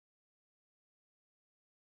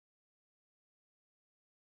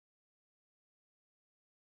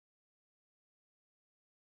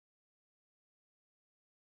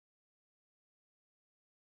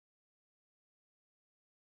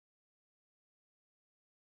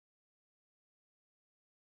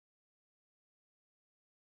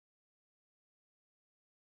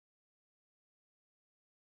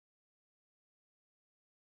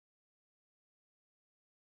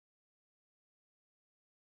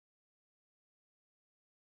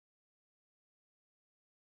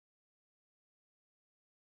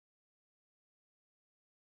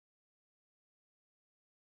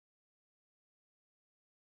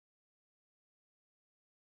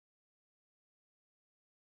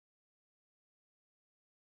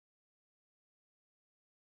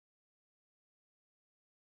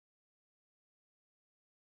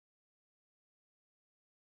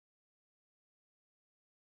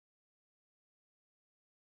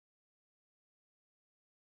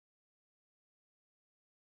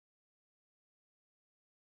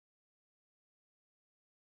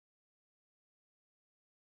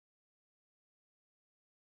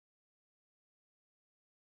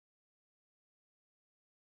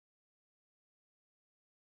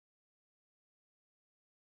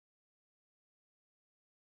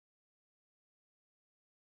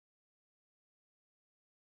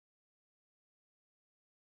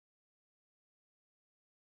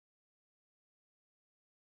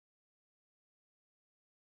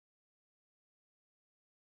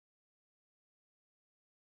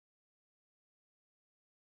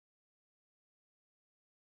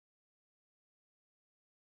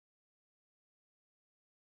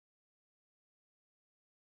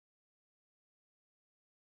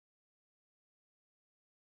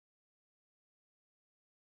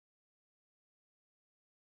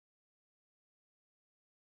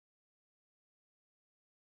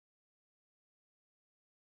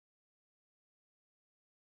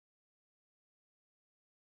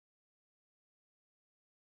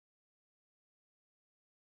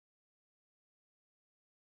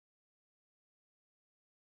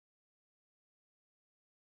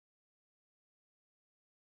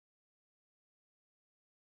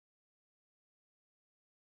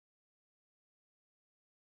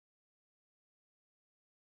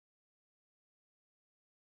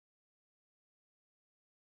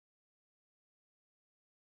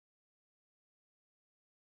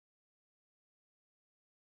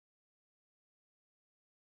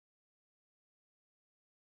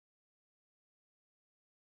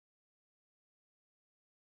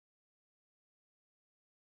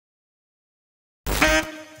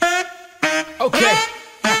Okay.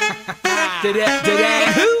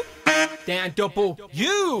 Dan who? Dan double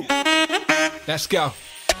you. Let's go.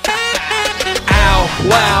 Ow,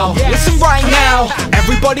 wow, listen right now.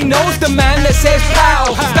 Everybody knows the man that says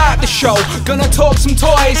pow. Start the show, gonna talk some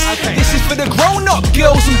toys. This is for the grown-up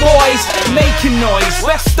girls and boys making noise.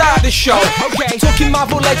 Let's start the show. Talking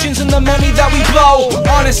Marvel Legends and the money that we blow.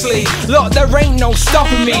 Honestly, look, there ain't no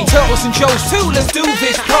stopping me. Turtles and Joes too, let's do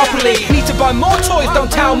this properly. Need to buy more toys,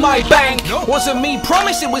 don't tell my bank. Wasn't me,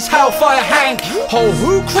 promise it was Hellfire Hank. Whole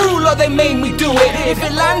Who crew, look, they made me do it. If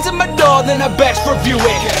it lands in my door, then I best review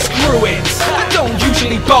it. Screw it, I don't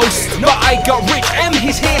usually boast, but I got Rich M,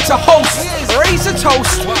 he's here to host. Raise a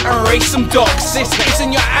toast and raise some ducks. This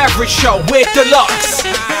isn't your average show, we're deluxe.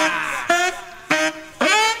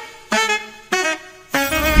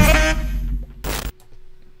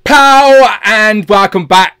 Pow, and welcome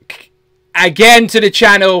back again to the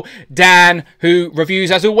channel, Dan Who Reviews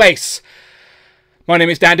as always. My name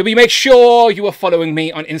is Dan W. Make sure you are following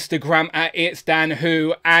me on Instagram at It's Dan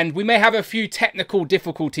Who, and we may have a few technical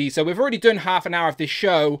difficulties. So we've already done half an hour of this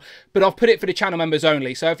show, but I've put it for the channel members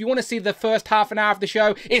only. So if you want to see the first half an hour of the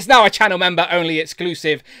show, it's now a channel member only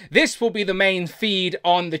exclusive. This will be the main feed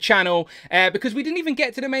on the channel because we didn't even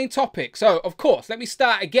get to the main topic. So of course, let me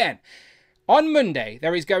start again. On Monday,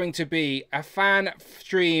 there is going to be a fan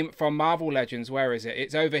stream from Marvel Legends. Where is it?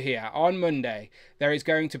 It's over here. On Monday, there is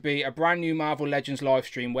going to be a brand new Marvel Legends live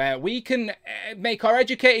stream where we can make our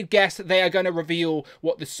educated guess. They are going to reveal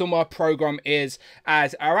what the summer program is,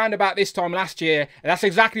 as around about this time last year, that's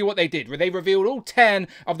exactly what they did. They revealed all 10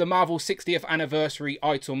 of the Marvel 60th anniversary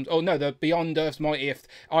items. Oh no, the Beyond Earth's Mightiest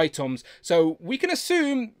items. So we can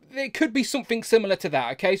assume it could be something similar to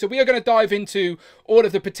that, okay? So we are going to dive into all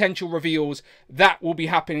of the potential reveals that will be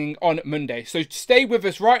happening on Monday. So stay with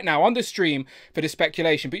us right now on the stream for the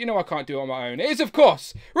speculation. But you know I can't do it on my own. It is, of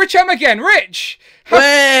course, Rich M again. Rich! How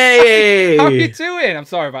are you doing? I'm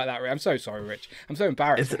sorry about that, Rich. I'm so sorry, Rich. I'm so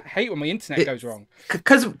embarrassed. I hate when my internet goes wrong.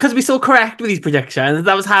 Because we're so correct with these predictions.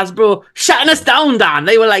 That was Hasbro shutting us down, Dan.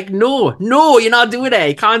 They were like, no, you're not doing it.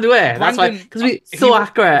 You can't do it. That's why, because we're so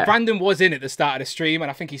accurate. Brandon was in at the start of the stream,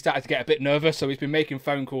 and I think he started to get a bit nervous, so he's been making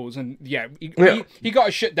phone calls, and yeah, he got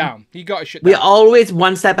to shut down. He got to shut down. We're always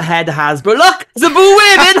one step ahead of Hasbro. Look, Zabu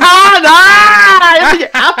waving hand.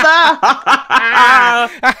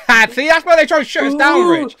 See, that's why they try to shut us down,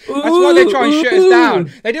 Rich. That's why they try and shut us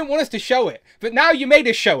down. They didn't want us to show it, but now you made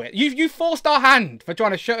us show it. You forced our hand for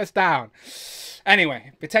trying to shut us down.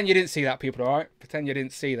 Anyway, pretend you didn't see that, people, all right? Pretend you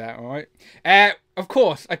didn't see that, all right? Of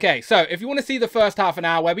course. Okay, so if you want to see the first half an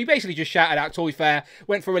hour where we basically just shouted out Toy Fair,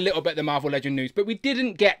 went through a little bit of the Marvel Legend news, but we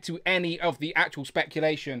didn't get to any of the actual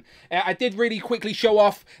speculation. I did really quickly show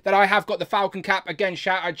off that I have got the Falcon cap. Again,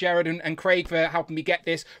 shout out Jared and Craig for helping me get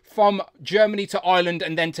this from Germany to Ireland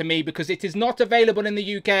and then to me, because it is not available in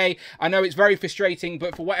the UK. I know it's very frustrating,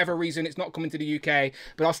 but for whatever reason, it's not coming to the UK.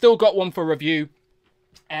 But I've still got one for review.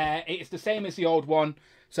 It's the same as the old one,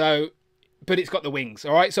 so, but it's got the wings,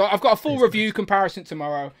 all right? So I've got a full review comparison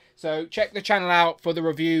tomorrow, so check the channel out for the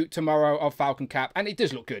review tomorrow of Falcon Cap, and it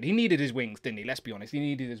does look good. He needed his wings, didn't he? Let's be honest, he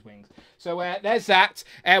needed his wings. So there's that.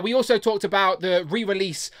 We also talked about the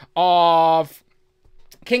re-release of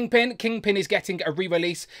Kingpin. Kingpin is getting a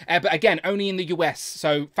re-release, but again, only in the US.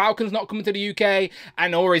 So Falcon's not coming to the UK,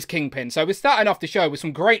 and nor is Kingpin. So we're starting off the show with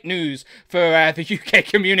some great news for the UK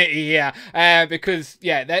community here, because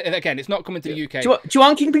yeah, again, it's not coming to the UK. Do you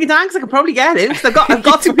want Kingpin tanks? I could probably get him. I've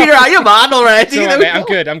got some Peter Iron Man already. Right, mate,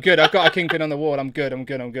 I'm good. I've got a Kingpin on the wall. I'm good.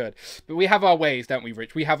 But we have our ways, don't we,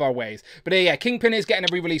 Rich? We have our ways. But yeah, Kingpin is getting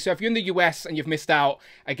a re-release. So if you're in the US and you've missed out,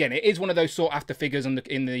 again, it is one of those sought after figures on the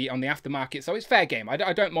aftermarket. So it's fair game.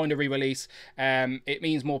 I don't mind a re-release. It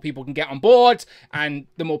means more people can get on board, and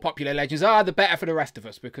the more popular Legends are, the better for the rest of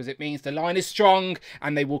us, because it means the line is strong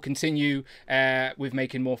and they will continue with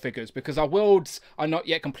making more figures, because our worlds are not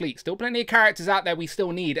yet complete. Still plenty of characters out there we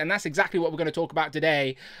still need, and that's exactly what we're going to talk about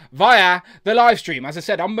today via the live stream. As I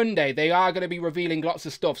said, on Monday they are going to be revealing lots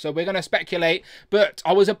of stuff, so we're going to speculate. But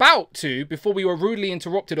I was about to, before we were rudely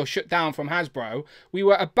interrupted or shut down from Hasbro, we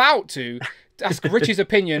were about to ask Rich's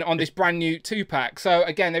opinion on this brand new 2-pack. So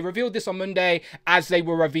again, they revealed this on Monday as they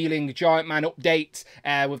were revealing Giant Man updates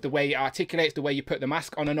with the way it articulates, the way you put the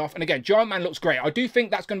mask on and off. And again, Giant Man looks great. I do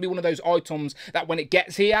think that's going to be one of those items that when it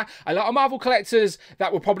gets here, a lot of Marvel collectors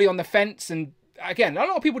that were probably on the fence and again, a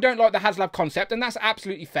lot of people don't like the HasLab concept, and that's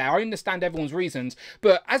absolutely fair. I understand everyone's reasons,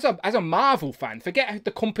 but as a Marvel fan, forget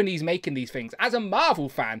the companies making these things. As a Marvel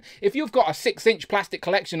fan, if you've got a 6-inch plastic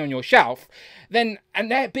collection on your shelf, then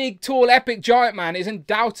that big, tall, epic Giant Man is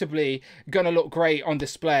undoubtedly going to look great on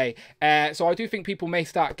display. So I do think people may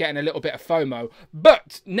start getting a little bit of FOMO,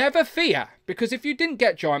 but never fear, because if you didn't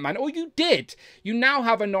get Giant Man, or you did, you now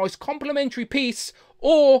have a nice complimentary piece,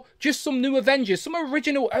 or just some new Avengers, some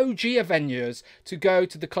original OG Avengers to go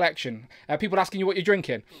to the collection. People asking you what you're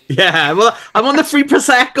drinking. Yeah, well, I'm on the free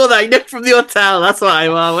Prosecco that I nicked from the hotel. That's why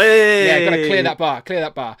I'm on. Yeah, gotta clear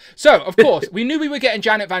that bar, So, of course, we knew we were getting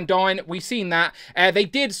Janet Van Dyne. We've seen that. They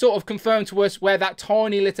did sort of confirm to us where that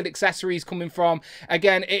tiny little accessory is coming from.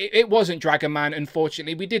 Again, it wasn't Dragon Man,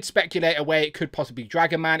 unfortunately. We did speculate away it could possibly be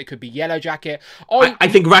Dragon Man. It could be Yellow Jacket. I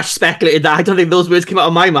think Rush speculated that. I don't think those words came out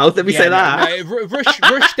of my mouth. Let me say that.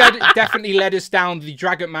 Rush definitely led us down the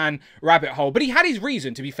Dragon Man rabbit hole, but he had his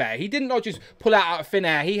reason, to be fair. He didn't just pull out of thin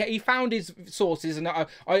air. He found his sources, and I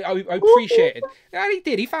appreciate it. Yeah, he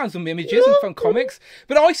did. He found some images and some comics.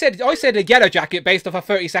 But I said a Yellow Jacket based off a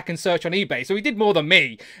 30-second search on eBay, so he did more than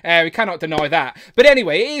me. We cannot deny that. But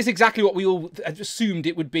anyway, it is exactly what we all assumed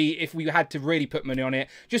it would be if we had to really put money on it.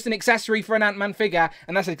 Just an accessory for an Ant-Man figure,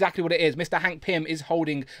 and that's exactly what it is. Mr. Hank Pym is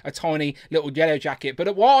holding a tiny little Yellow Jacket.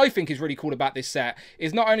 But what I think is really cool about this set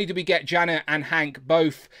is not only do we get Janet and Hank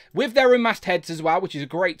both with their unmasked heads as well, which is a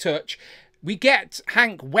great touch, we get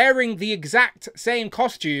Hank wearing the exact same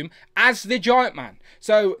costume as the Giant Man.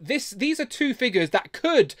 So these are two figures that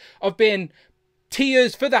could have been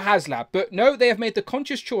tiers for the HasLab, but no, they have made the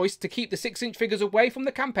conscious choice to keep the 6-inch figures away from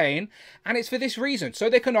the campaign, and it's for this reason,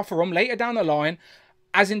 so they can offer them later down the line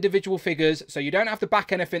as individual figures, so you don't have to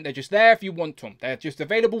back anything. They're just there if you want them. They're just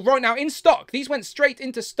available right now in stock. These went straight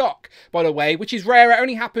into stock, by the way, which is rare. It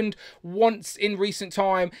only happened once in recent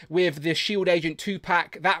time with the Shield Agent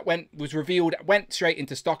 2-pack. That was revealed, went straight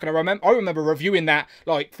into stock, and I remember reviewing that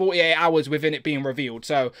like 48 hours within it being revealed.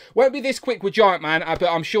 So won't be this quick with Giant Man, but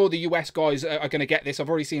I'm sure the US guys are going to get this. I've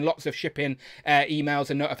already seen lots of shipping emails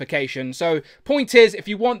and notifications. So point is, if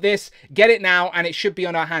you want this, get it now, and it should be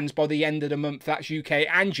on our hands by the end of the month. That's UK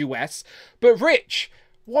and US. But Rich,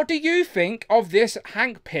 what do you think of this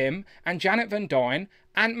Hank Pym and Janet Van Dyne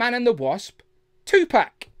Ant-Man and the Wasp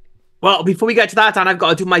 2-pack? Well, before we get to that, Dan, I've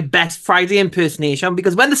got to do my best Friday impersonation,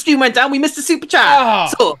 because when the stream went down, we missed a super chat.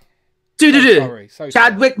 So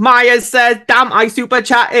Chadwick Myers says, damn, I super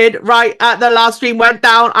chatted right at the last stream went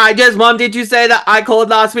down. I just wanted to say that I called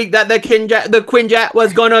last week that the Quinjet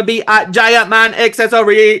was gonna be at Giant Man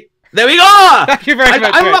accessory. There we go! Thank you very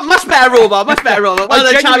much. I'm a much better robot, Well,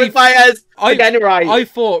 the Chadwick Myers, again, right. I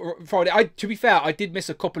thought Friday, to be fair, I did miss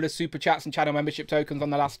a couple of super chats and channel membership tokens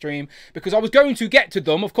on the last stream because I was going to get to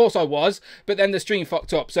them, of course I was, but then the stream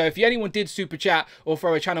fucked up. So if anyone did super chat or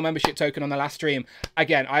throw a channel membership token on the last stream,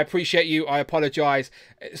 again, I appreciate you, I apologise.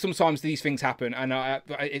 Sometimes these things happen, and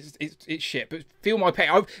it's shit, but feel my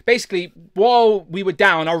pain. Basically, while we were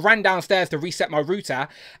down, I ran downstairs to reset my router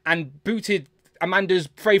and booted Amanda's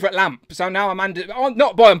favourite lamp. So now Amanda,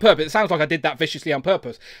 not on purpose, it sounds like I did that viciously on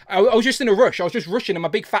purpose. I was just in a rush. I was just rushing in my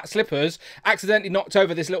big fat slippers, accidentally knocked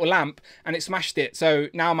over this little lamp and it smashed it. So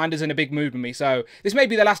now Amanda's in a big mood with me. So this may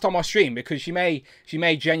be the last time I stream because she may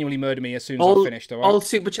genuinely murder me as soon as I'm finished. All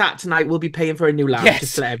super chat tonight will be paying for a new lamp. Yes,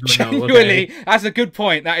 just to let everyone know, genuinely. okay? That's a good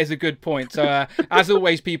point. That is a good point. So as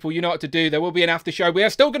always, people, you know what to do. There will be an after show. We are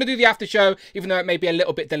still going to do the after show, even though it may be a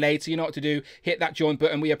little bit delayed. So you know what to do. Hit that join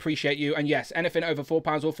button. We appreciate you. And yes, anything over £4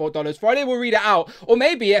 or $4. Friday we'll read it out, or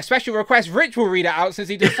maybe a special request. Rich will read it out since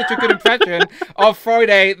he did such a good impression of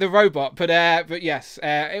Friday the robot. But yes,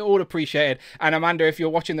 all appreciated. And Amanda, if you're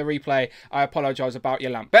watching the replay, I apologise about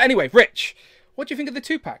your lamp. But anyway, Rich, what do you think of the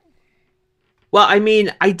 2-pack? Well, I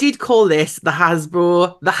mean, I did call this the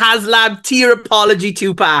HasLab tier apology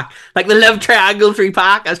 2-pack, like the Love Triangle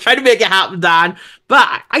 3-pack. I was trying to make it happen, Dan,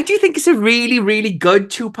 but I do think it's a really, really good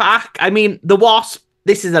 2-pack. I mean, the Wasp.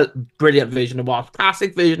 This is a brilliant version of Wasp,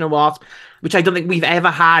 classic version of Wasp, which I don't think we've ever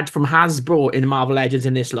had from Hasbro in Marvel Legends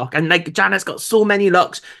in this look. And like Janet's got so many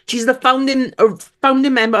looks. She's the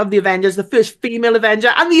founding member of the Avengers, the first female Avenger,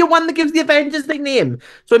 and the one that gives the Avengers their name.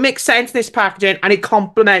 So it makes sense in this packaging, and it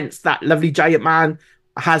complements that lovely Giant Man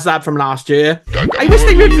HasLab from last year. I wish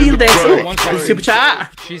they revealed this. Super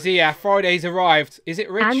chat. She's here. Friday's arrived. Is it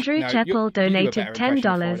Rich? Andrew Cheppel donated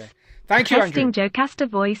 $10. Thank you, Andrew. Testing Joe Caster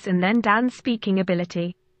voice and then Dan's speaking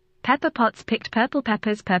ability. Pepper Potts picked purple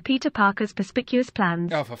peppers per Peter Parker's perspicuous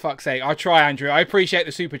plans. Oh, for fuck's sake. I'll try, Andrew. I appreciate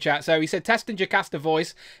the super chat. So he said testing Jocasta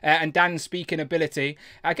voice and Dan's speaking ability.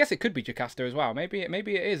 I guess it could be Jocasta as well. Maybe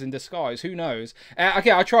it is in disguise. Who knows?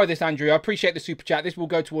 Okay, I'll try this, Andrew. I appreciate the super chat. This will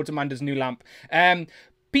go towards Amanda's new lamp.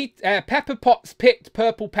 Pepper Potts picked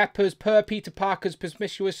purple peppers per Peter Parker's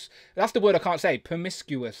promiscuous... That's the word I can't say.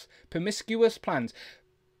 Promiscuous plans.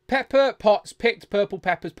 Pepper Potts picked purple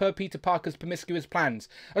peppers per Peter Parker's promiscuous plans.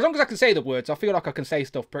 As long as I can say the words, I feel like I can say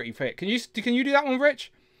stuff pretty quick. Can you do that one,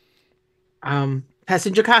 Rich?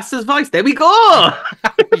 Passenger Caster's voice. There we go.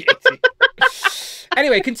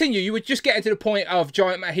 Anyway, continue. You were just getting to the point of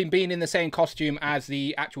Giant Man, him being in the same costume as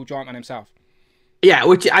the actual Giant Man himself. Yeah,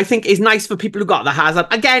 which I think is nice for people who got the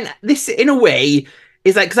HasLab. Again, this in a way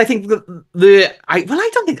is like, because I think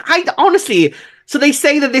I honestly. So they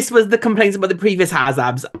say that this was the complaints about the previous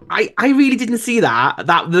HasLabs. I really didn't see that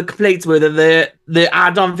the complaints were that the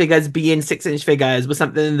add-on figures being 6-inch figures was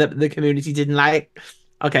something that the community didn't like.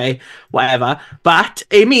 Okay, whatever. But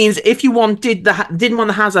it means if you didn't want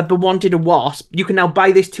the HasLab but wanted a Wasp, you can now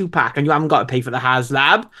buy this 2-pack and you haven't got to pay for the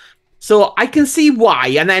HasLab. So I can see why.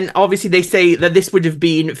 And then obviously they say that this would have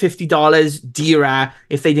been $50 dearer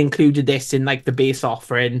if they'd included this in like the base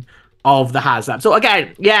offering of the HasLab. So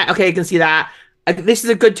again, yeah, okay, I can see that. This is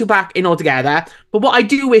a good 2-pack in altogether. But what I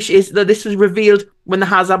do wish is that this was revealed when the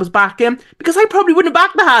HasLab was back in, because I probably wouldn't have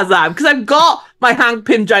backed the HasLab because I've got my Hank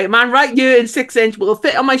Pym Giant Man right here in 6-inch, will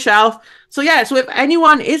fit on my shelf. So yeah, so if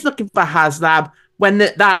anyone is looking for HasLab when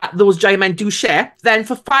those Giant Men do ship, then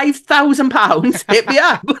for £5,000, hit me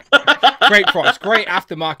up. Great price, great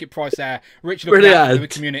aftermarket price there. Rich looking out for the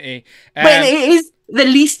community. But it is the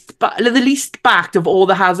least backed of all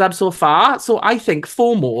the HasLabs so far. So I think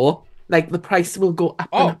 4 more. Like, the price will go up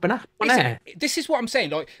and up and up. This is what I'm saying.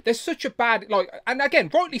 Like, there's such a bad... Like, and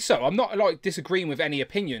again, rightly so. I'm not, like, disagreeing with any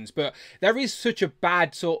opinions, but there is such a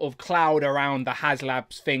bad sort of cloud around the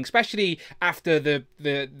HasLabs thing, especially after the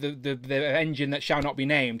engine that shall not be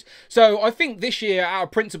named. So I think this year, out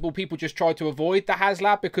of principle, people just tried to avoid the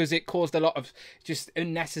HasLab because it caused a lot of just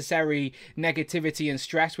unnecessary negativity and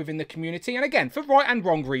stress within the community. And again, for right and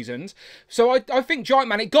wrong reasons. So I think Giant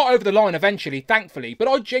Man, it got over the line eventually, thankfully, but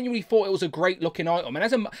I genuinely thought it was a great looking item.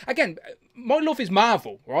 And again, my love is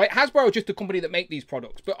Marvel, right? Hasbro are just a company that make these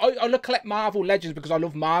products, but I collect Marvel Legends because I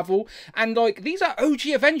love Marvel, and like these are OG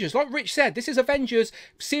Avengers. Like Rich said, this is Avengers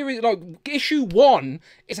series. Like issue 1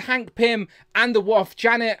 is Hank Pym and the Wasp,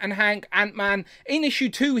 Janet and Hank, Ant-Man. In issue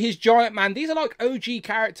 2, his Giant Man. These are like OG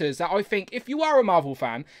characters that I think if you are a Marvel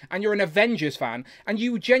fan and you're an Avengers fan and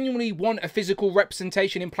you genuinely want a physical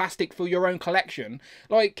representation in plastic for your own collection,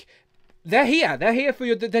 like. They're here for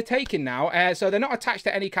you. They're taken now, so they're not attached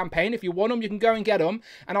to any campaign. If you want them, you can go and get them.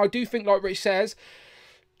 And I do think, like Rich says,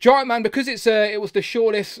 Giant Man, because it was the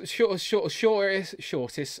shortest. He's not the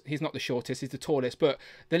shortest. He's the tallest, but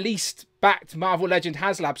the least backed Marvel Legend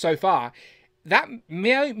HasLab so far. That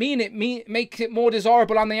may make it more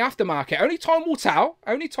desirable on the aftermarket. Only time will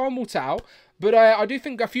tell. But I do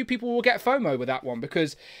think a few people will get FOMO with that one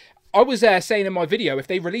because. I was saying in my video, if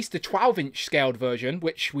they released the 12-inch scaled version,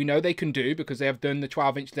 which we know they can do because they have done the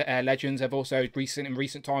 12-inch Legends, have also in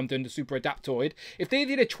recent time done the Super Adaptoid. If they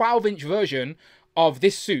did a 12-inch version of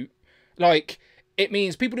this suit, like, it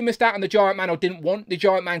means people who missed out on the Giant Man or didn't want the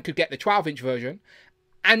Giant Man could get the 12-inch version.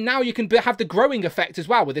 And now you can have the growing effect as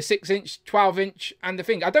well with the 6-inch, 12-inch, and the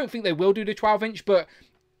thing. I don't think they will do the 12-inch, but...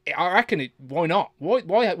 I reckon why not?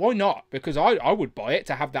 Why not? Because I would buy it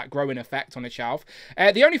to have that growing effect on a shelf.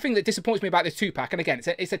 The only thing that disappoints me about this 2-pack, and again,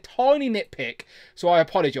 it's a tiny nitpick, so I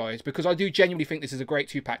apologise, because I do genuinely think this is a great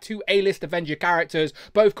 2-pack. 2 A-list Avenger characters,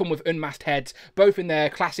 both come with unmasked heads, both in their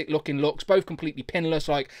classic looking looks, both completely pinless.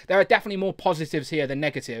 Like, there are definitely more positives here than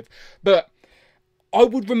negative. But I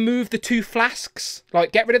would remove the 2 flasks.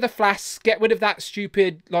 Like, get rid of the flasks, get rid of that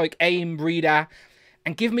stupid, like, AIM reader,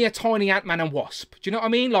 and give me a tiny Ant-Man and Wasp. Do you know what I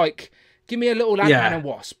mean? Like, give me a little Ant-Man and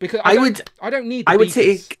Wasp. Because I don't need the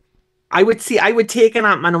beakers. I would take an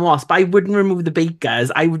Ant-Man and Wasp. I wouldn't remove the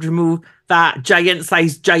beakers. I would remove that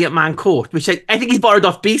giant-sized Giant Man coat, which I think he's borrowed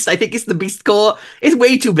off Beast. I think it's the Beast coat. It's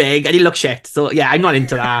way too big, and he looks shit. So, yeah, I'm not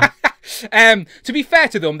into that. To be fair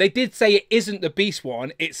to them, they did say it isn't the Beast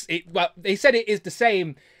one. Well, they said it is the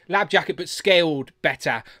same lab jacket but scaled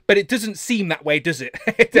better, but it doesn't seem that way, does it?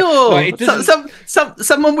 No, like, it doesn't...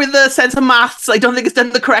 someone with a sense of maths, I don't think it's done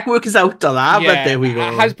the correct workings out on that, but there we go.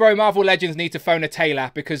 Hasbro Marvel Legends need to phone a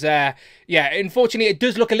tailor because, yeah, unfortunately, it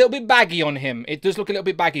does look a little bit baggy on him. It does look a little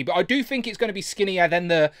bit baggy, but I do think it's going to be skinnier than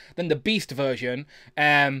the Beast version.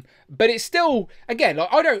 But it's still, again, like,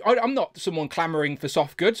 I'm not someone clamoring for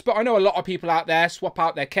soft goods, but I know a lot of people out there swap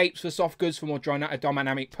out their capes for soft goods for more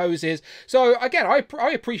dynamic poses. So again, I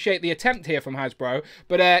appreciate the attempt here from Hasbro,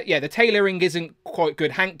 but yeah, the tailoring isn't quite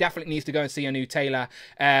good. Hank definitely needs to go and see a new tailor.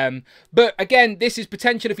 But again, this is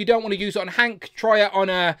potential. If you don't want to use it on Hank, try it on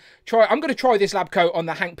a I'm going to try this lab coat on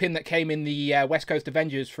the Hank pin that came in the West Coast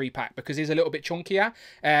Avengers 3-pack because it's a little bit chunkier,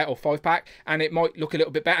 or 5-pack, and it might look a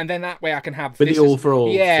little bit better. And then that way I can have with the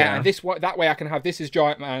overalls. Yeah, and that way I can have this as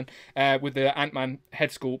Giant Man with the Ant-Man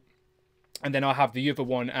head sculpt. And then I'll have the other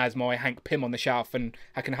one as my Hank Pym on the shelf, and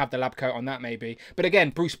I can have the lab coat on that maybe. But again,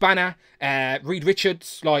 Bruce Banner, Reed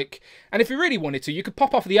Richards, like, and if you really wanted to, you could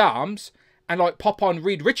pop off the arms and like pop on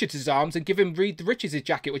Reed Richards' arms and give him Reed Richards'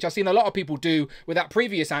 jacket, which I've seen a lot of people do with that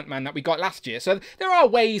previous Ant-Man that we got last year. So there are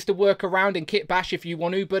ways to work around and kit bash if you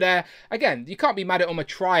want to, but again, you can't be mad at them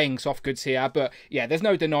trying soft goods here. But yeah, there's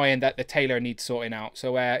no denying that the tailor needs sorting out.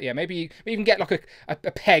 So yeah, maybe even get like a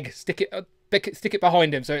peg, stick it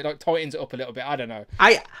behind him so it like tightens it up a little bit. I don't know.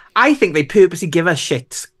 I think they purposely give us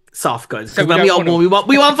shit soft goods because So when we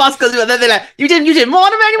want fast goods, then they're like, you didn't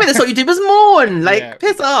mourn them anyway. That's what you did was mourn. Like, Yeah.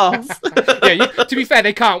 piss off. Yeah, to be fair,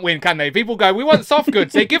 they can't win, can they? People go, we want soft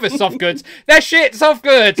goods. They give us soft goods. They're shit soft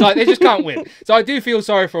goods. Like, they just can't win. So I do feel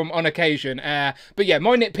sorry for them on occasion. But yeah,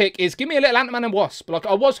 my nitpick is give me a little Ant-Man and Wasp. Like,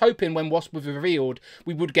 I was hoping when Wasp was revealed,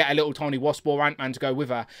 we would get a little tiny Wasp or Ant-Man to go with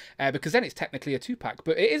her. Because then it's technically a 2-pack.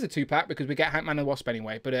 But it is a 2-pack because we get Ant-Man and Wasp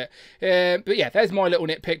anyway. But yeah, there's my little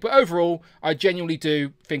nitpick. But overall, I genuinely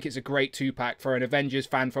do think it's a great 2-pack for an Avengers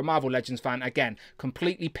fan, for a Marvel Legends fan. Again,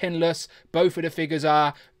 completely pinless. Both of the figures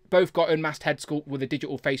are. Both got unmasked head sculpt with a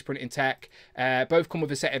digital face printing tech. Both come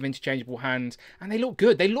with a set of interchangeable hands. And they look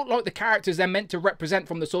good. They look like the characters they're meant to represent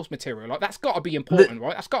from the source material. Like, that's got to be important,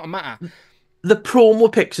 right? That's got to matter. The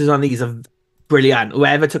promo pictures on these are brilliant.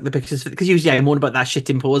 Whoever took the pictures, because usually I moan about that shit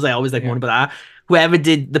in pose. I always like moan about that. Whoever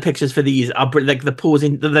did the pictures for these are like the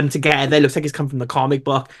posing them together. It looks like it's come from the comic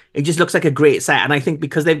book. It just looks like a great set. And I think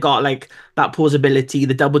because they've got like that posability,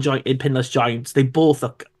 the double jointed pinless joints, they both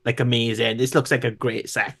look like amazing. This looks like a great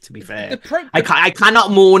set, to be fair. I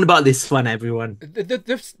cannot moan about this one, everyone.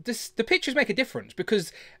 The pictures make a difference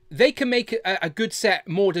because they can make a good set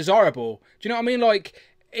more desirable. Do you know what I mean? Like,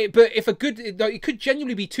 but if it could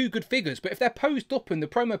genuinely be 2 good figures, but if they're posed up and the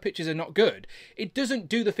promo pictures are not good, it doesn't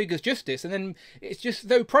do the figures justice. And then it's just,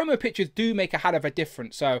 though promo pictures do make a hell of a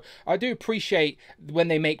difference. So I do appreciate when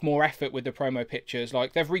they make more effort with the promo pictures.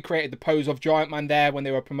 Like, they've recreated the pose of Giant Man there when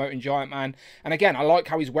they were promoting Giant Man. And again, I like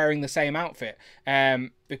how he's wearing the same outfit.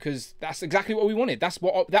 Because that's exactly what we wanted.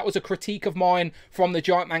 That was a critique of mine from the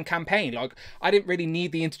Giant Man campaign. Like, I didn't really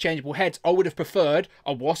need the interchangeable heads. I would have preferred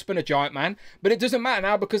a Wasp and a Giant Man, but it doesn't matter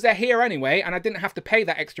now because they're here anyway, and I didn't have to pay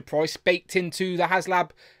that extra price baked into the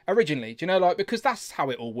HasLab originally. Do you know, like, because that's how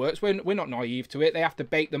it all works. We're not naive to it. They have to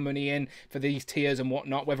bake the money in for these tiers and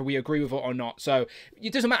whatnot, whether we agree with it or not. So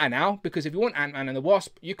it doesn't matter now because if you want Ant-Man and the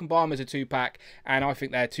Wasp, you can buy them as a 2-pack, and I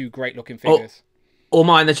think they're 2 great looking figures.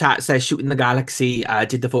 Omar in the chat says Shooting the Galaxy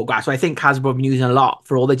did the photograph. So I think Hasbro have been using a lot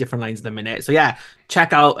for all the different lines at the minute. So yeah,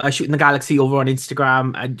 check out Shooting the Galaxy over on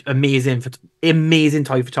Instagram. Amazing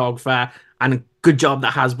toy photographer. And good job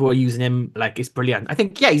that Hasbro are using him. Like, it's brilliant. I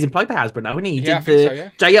think, yeah, he's employed by Hasbro now, isn't he? He did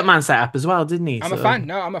the Giant Man setup as well, didn't he? I'm a fan.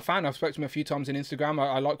 No, I'm a fan. I've spoken to him a few times on Instagram.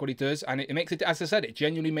 I like what he does. And it makes it, as I said, it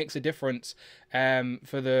genuinely makes a difference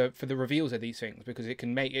for the reveals of these things because it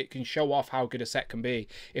can show off how good a set can be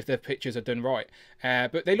if the pictures are done right.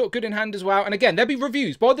 But they look good in hand as well. And again, there'll be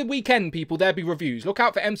reviews. By the weekend, people, there'll be reviews. Look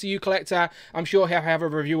out for MCU Collector. I'm sure he'll have a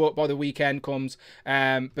review up by the weekend comes.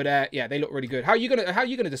 But yeah, they look really good. How are you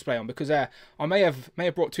gonna display them? Because I may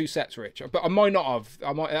have brought 2 sets, Rich, but I might not have.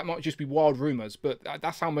 That might just be wild rumors, but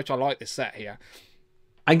that's how much I like this set here.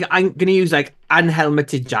 I'm gonna use like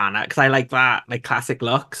unhelmeted Janet because I like that like classic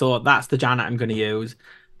look. So that's the Janet I'm gonna use,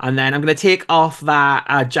 and then I'm gonna take off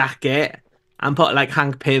that jacket and put like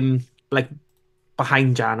Hank Pym like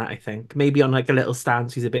behind Janet. I think maybe on like a little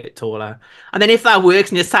stand so he's a bit taller. And then if that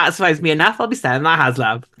works and it satisfies me enough, I'll be selling that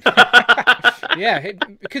HasLab. Yeah,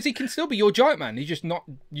 because he can still be your Giant Man. He's just not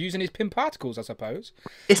using his Pym particles, I suppose.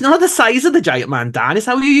 It's not the size of the Giant Man, Dan. It's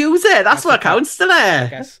how you use it. That's what counts, doesn't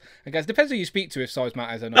it? I guess. Depends who you speak to if size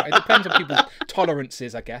matters or not. It depends on people's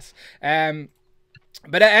tolerances, I guess.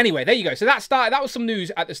 But anyway, there you go. So that was some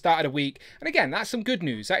news at the start of the week. And again, that's some good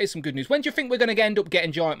news. That is some good news. When do you think we're going to end up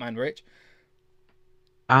getting Giant Man, Rich?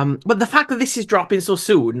 But the fact that this is dropping so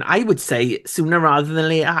soon, I would say sooner rather than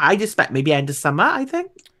later. I'd expect maybe end of summer, I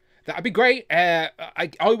think. That'd be great. I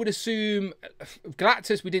would assume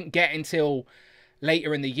Galactus we didn't get until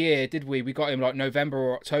later in the year, did we? We got him like November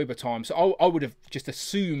or October time. So I would have just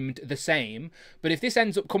assumed the same. But if this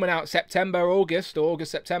ends up coming out September, August, or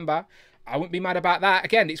August, September, I wouldn't be mad about that.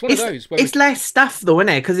 Again, it's one of those. It's less stuff though, isn't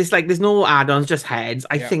it? Because it's like there's no add-ons, just heads.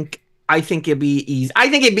 I think it'd be easy. I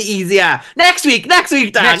think it'd be easier next week. Dan. Next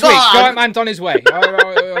week, Giant Man's on his way.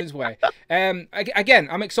 On his way. Again,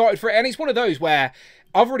 I'm excited for it, and it's one of those where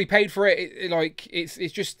I've already paid for it.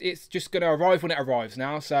 It's just going to arrive when it arrives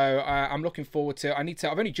now. So I'm looking forward to.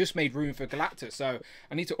 I've only just made room for Galactus, so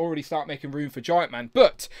I need to already start making room for Giant Man.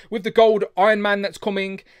 But with the gold Iron Man that's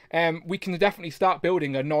coming, we can definitely start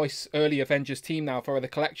building a nice early Avengers team now for the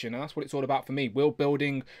collection, and that's what it's all about for me. We're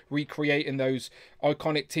building, recreating those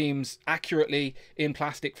iconic teams accurately in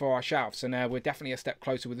plastic for our shelves, and we're definitely a step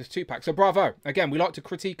closer with this 2-pack. So bravo! Again, we like to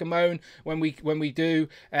critique and moan when we do,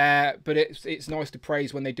 but it's nice to praise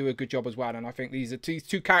when they do a good job as well. And I think these are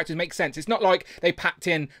two characters make sense. It's not like they packed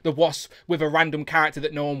in the Wasp with a random character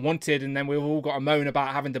that no one wanted, and then we've all got to moan about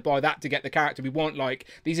having to buy that to get the character we want. Like,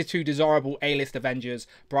 these are two desirable A-list Avengers.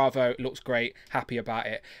 Bravo, looks great, happy about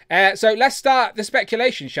it. So let's start the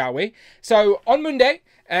speculation, shall we? So on Monday,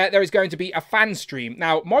 there is going to be a fan stream.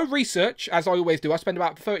 Now, my research, as I always do, I spend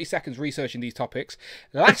about 30 seconds researching these topics.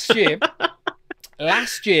 Last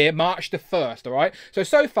year, March the 1st, all right?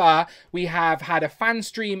 So far, we have had a fan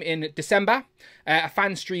stream in December, a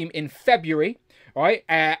fan stream in February, right?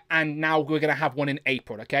 And now we're going to have one in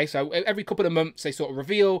April, okay? So every couple of months, they sort of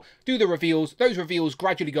do the reveals. Those reveals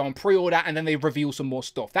gradually go on pre-order, and then they reveal some more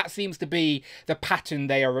stuff. That seems to be the pattern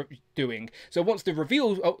they are doing. So once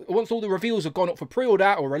all the reveals have gone up for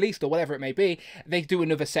pre-order or released or whatever it may be, they do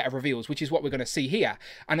another set of reveals, which is what we're going to see here.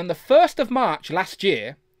 And on the 1st of March last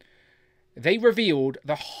year, they revealed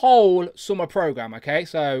the whole summer program, okay?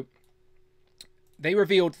 So they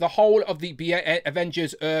revealed the whole of the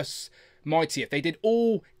Avengers Earth's Mightiest. They did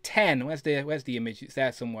all 10. Where's the image? It's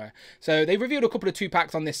there somewhere. So they revealed a couple of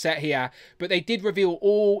 2-packs on this set here, but they did reveal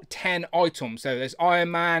all 10 items. So there's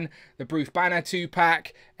Iron Man, the Bruce Banner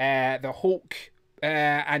 2-pack, the Hulk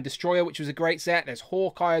and Destroyer, which was a great set. There's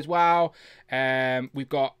Hawkeye as well. We've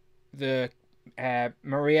got the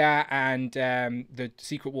Maria and the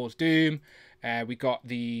Secret Wars Doom. We got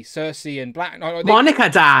the Cersei and Black.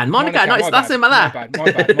 Monica, Dan. Monica. No, that's him. My bad.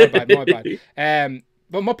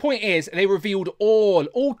 But my point is, they revealed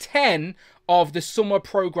all 10 of the summer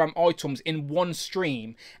program items in one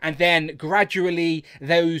stream, and then gradually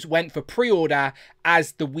those went for pre-order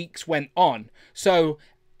as the weeks went on. So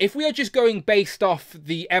if we are just going based off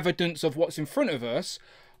the evidence of what's in front of us,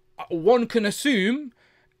 one can assume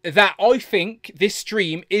that I think this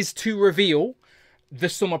stream is to reveal the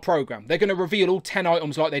summer program. They're going to reveal all 10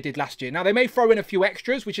 items like they did last year. Now, they may throw in a few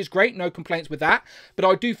extras, which is great. No complaints with that. But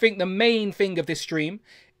I do think the main thing of this stream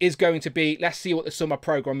is going to be, let's see what the summer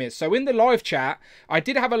program is. So in the live chat, I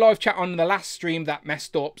did have a live chat on the last stream that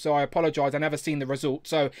messed up, so I apologise. I never seen the result.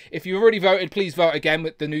 So if you've already voted, please vote again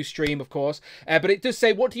with the new stream, of course. But it does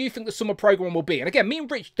say, what do you think the summer program will be? And again, me and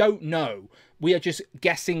Rich don't know. We are just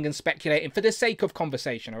guessing and speculating for the sake of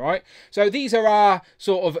conversation, all right? So these are our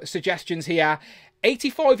sort of suggestions here.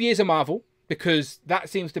 85 years of Marvel, because that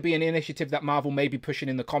seems to be an initiative that Marvel may be pushing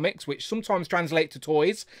in the comics, which sometimes translate to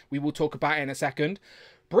toys. We will talk about it in a second.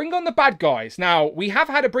 Bring on the bad guys. Now, we have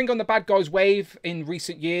had a Bring on the Bad Guys wave in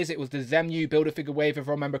recent years. It was the Zemu Build-A-Figure wave, if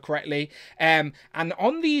I remember correctly. And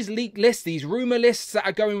on these leaked lists, these rumor lists that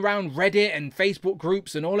are going around Reddit and Facebook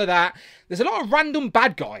groups and all of that, there's a lot of random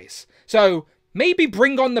bad guys. So maybe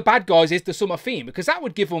Bring on the Bad Guys is the summer theme, because that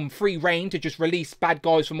would give them free reign to just release bad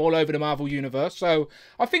guys from all over the Marvel Universe. So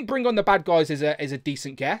I think Bring on the Bad Guys is a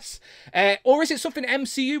decent guess. Or is it something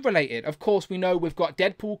MCU related? Of course, we know we've got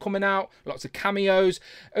Deadpool coming out, lots of cameos.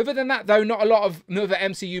 Other than that, though, not a lot of other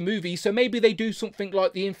MCU movies. So maybe they do something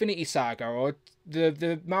like the Infinity Saga or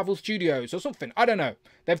the Marvel Studios or something. I don't know.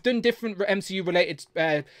 They've done different MCU related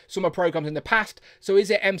summer programs in the past. So is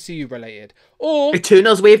it MCU related? Or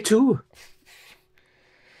Eternals Wave 2.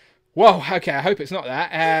 Whoa, okay, I hope it's not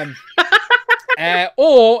that.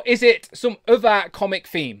 Or is it some other comic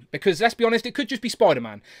theme? Because let's be honest, it could just be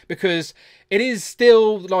Spider-Man. Because it is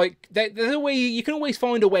still like, there's a way, you can always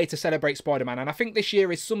find a way to celebrate Spider-Man. And I think this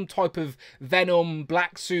year is some type of Venom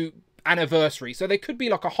Black Suit anniversary. So there could be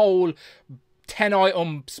like a whole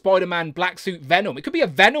 10-item Spider-Man Black Suit Venom. It could be a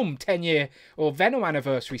Venom 10-year or Venom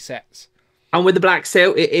anniversary sets. And with the black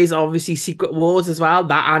suit, it is obviously Secret Wars as well.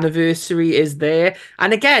 That anniversary is there.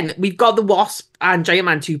 And again, we've got the Wasp and Giant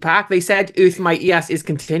Man 2-pack. They said Earth Mighty-Us is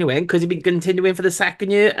continuing because it'd be continuing for the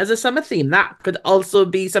second year as a summer theme. That could also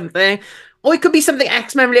be something. Or it could be something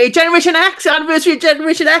X-Men related. Generation X, anniversary of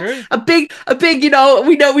Generation X. True. A big, we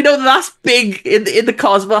know that's big in the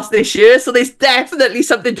cosmos this year. So there's definitely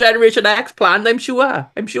something Generation X planned, I'm sure.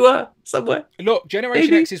 Somewhere. Look, Generation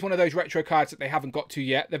Maybe. X is one of those retro cards that they haven't got to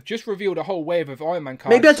yet. They've just revealed a whole wave of Iron Man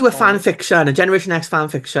cards. Maybe I'll do a fan fiction, a Generation X fan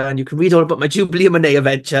fiction. You can read all about my Jubilee and Monet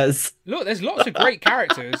adventures. Look, there's lots of great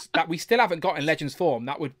characters that we still haven't got in Legends form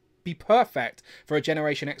that would be perfect for a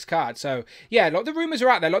Generation X card. So yeah, like the rumours are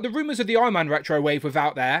out there. Like the rumours of the Iron Man retro wave was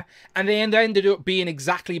out there, and they ended up being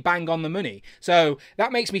exactly bang on the money. So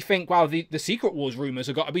that makes me think, well, the Secret Wars rumours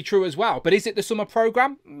have got to be true as well. But is it the summer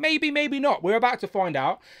program? Maybe, maybe not. We're about to find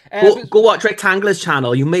out. Go watch Rectangler's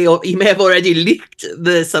channel. He may have already leaked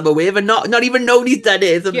the summer wave and not even known he's done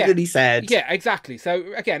it. Something he said. Yeah, exactly.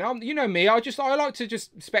 So again, you know me. I like to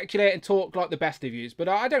just speculate and talk like the best of yous, but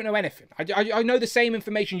I don't know anything. I know the same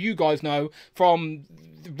information you guys know from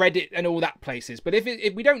Reddit and all that places, but if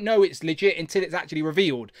we don't know it's legit until it's actually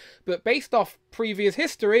revealed. But based off previous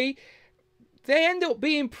history, they end up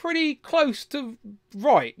being pretty close to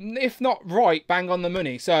right, if not right, bang on the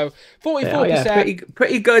money. So 44%,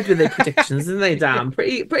 pretty good with their predictions, isn't they, Dan?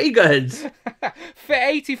 Pretty good. For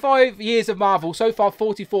 85 years of Marvel, so far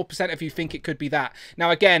 44% of you think it could be that.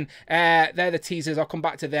 Now again, they're the teasers. I'll come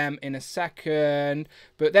back to them in a second.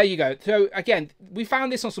 But there you go. So again, we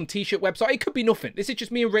found this on some t-shirt website. It could be nothing. This is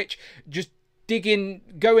just me and Rich just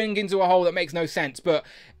going into a hole that makes no sense. But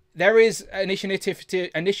there is an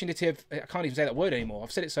initiative, I can't even say that word anymore.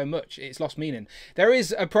 I've said it so much, it's lost meaning. There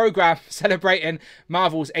is a program celebrating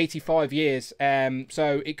Marvel's 85 years.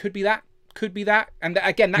 So it could be that. And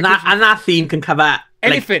again, that theme can cover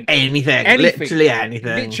anything. Like, anything. Literally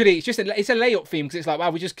anything. Literally, it's a layup theme because it's like, wow,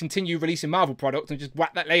 we just continue releasing Marvel products and just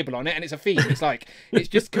whack that label on it and it's a theme. It's like, it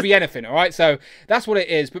just could be anything, all right? So that's what it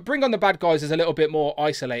is. But Bring on the Bad Guys is a little bit more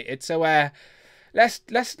isolated. So, let's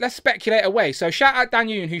speculate away. So shout out Dan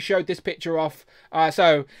Yoon, who showed this picture off.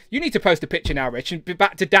 So you need to post a picture now, Rich, and be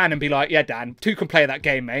back to Dan and be like, yeah, Dan, 2 can play that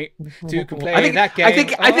game, mate. 2 can play that game.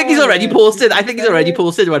 I think he's already posted. I think he's already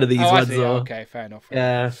posted one of these ones. So. Okay, fair enough.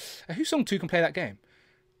 Yeah. Whose song 2 can play that game?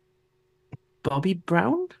 Bobby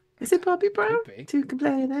Brown? Is it Bobby Brown? 2 can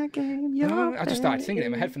play that game. I just started singing it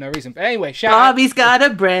in my head for no reason. But anyway, Bobby's got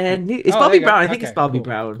a brand new. It's Bobby Brown. I think it's Bobby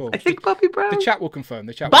Brown. Cool. I think Bobby Brown. The chat will confirm.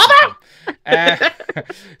 Bobby!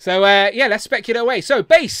 So yeah, let's speculate away. So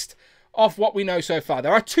based off what we know so far,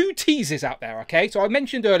 there are 2 teasers out there. Okay, so I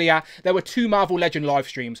mentioned earlier there were 2 Marvel Legend live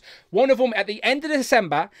streams. One of them at the end of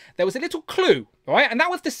December. There was a little clue, right, and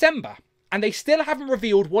that was December, and they still haven't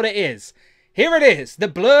revealed what it is. Here it is, the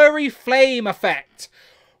blurry flame effect.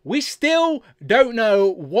 We still don't know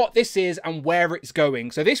what this is and where it's going.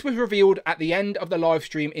 So this was revealed at the end of the live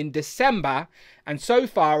stream in December. And so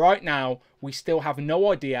far, right now, we still have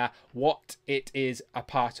no idea what it is a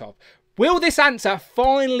part of. Will this answer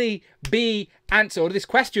finally be answered, or this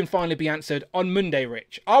question finally be answered on Monday,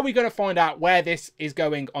 Rich? Are we going to find out where this is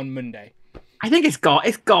going on Monday? I think it's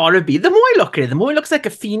gotta be. The more I look at it, the more it looks like a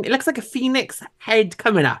phoenix head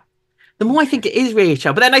coming up. The more I think it is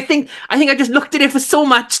Rachel, but then I think I just looked at it for so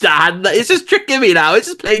much, Dan, that it's just tricking me now. It's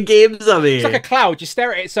just playing games on me. It's like a cloud. You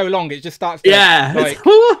stare at it so long, it just starts to, yeah. Like,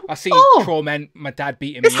 I see torment, my dad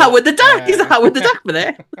beating me. It's Howard the Duck. It's Howard the Duck for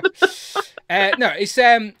there. No, it's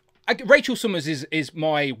Rachel Summers is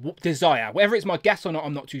my desire. Whether it's my guess or not,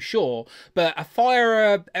 I'm not too sure. But a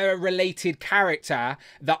fire-related character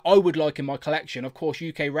that I would like in my collection, of course,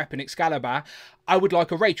 UK rep and Excalibur, I would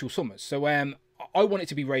like a Rachel Summers. So I want it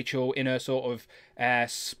to be Rachel in a sort of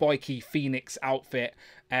spiky phoenix outfit.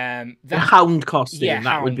 The hound costume. Yeah, that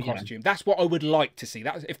hound would be costume. Him. That's what I would like to see.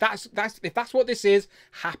 If that's what this is,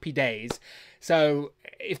 happy days. So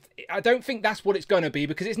I don't think that's what it's going to be,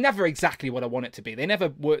 because it's never exactly what I want it to be. They never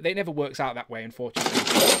works out that way, unfortunately.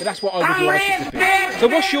 But that's what I would like it to be. So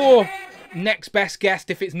what's your next best guess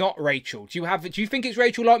if it's not Rachel? Do you think it's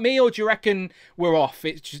Rachel like me, or do you reckon we're off?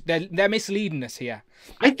 It's just, they're misleading us here.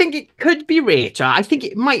 I think it could be Rachel. I think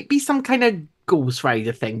it might be some kind of Ghost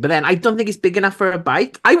Rider thing, but then I don't think it's big enough for a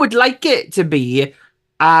bite. I would like it to be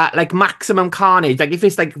like Maximum Carnage. Like if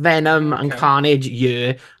it's like Venom and Carnage,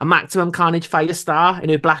 a Maximum Carnage Firestar in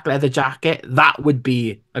her black leather jacket, that would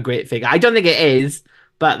be a great figure. I don't think it is,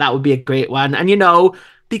 but that would be a great one. And you know,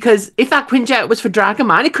 Because if that Quinjet was for Dragon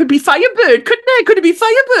Man, it could be Firebird, couldn't it? Could it be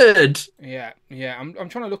Firebird? Yeah, yeah. I'm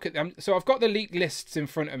trying to look at them. So I've got the leaked lists in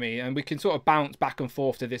front of me, and we can sort of bounce back and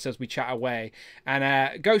forth to this as we chat away.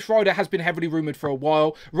 And Ghost Rider has been heavily rumoured for a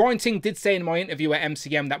while. Ryan Ting did say in my interview at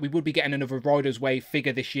MCM that we would be getting another Rider's Way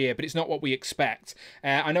figure this year, but it's not what we expect.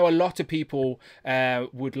 I know a lot of people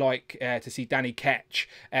would like to see Danny Ketch,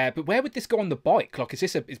 but where would this go on the bike? Like,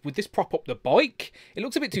 would this prop up the bike? It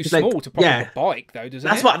looks a bit too small to prop up a bike, though, doesn't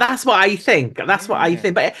it? That's what I think. That's what I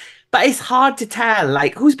think. But it's hard to tell.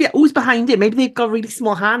 Like, who's behind it? Maybe they've got really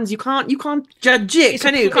small hands. You can't judge it.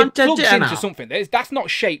 Can you? You can't judge it into something. That's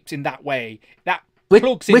not shaped in that way. That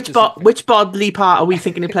plugs into something. Which bodily part are we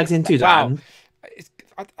thinking it plugs into, Dan? Wow.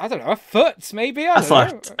 I don't know, a foot, maybe? A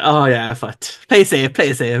foot. Oh, yeah, a foot. Play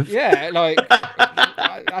safe. Yeah, like,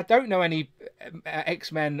 I don't know any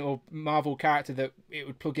X-Men or Marvel character that it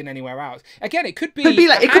would plug in anywhere else. Again, it could be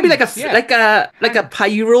like a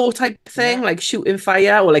pyro type thing, like shooting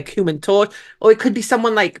fire, or like Human Torch, or it could be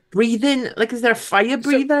someone like breathing. Like, is there a fire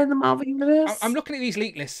breather in the Marvel universe? I'm looking at these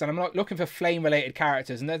leak lists, and I'm like looking for flame-related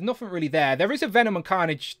characters, and there's nothing really there. There is a Venom and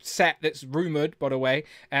Carnage set that's rumored, by the way,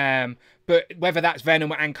 but whether that's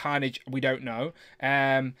Venom and Carnage, we don't know.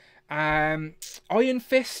 Iron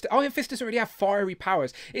Fist doesn't really have fiery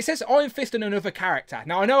powers. It says Iron Fist and another character.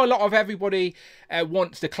 Now, I know a lot of everybody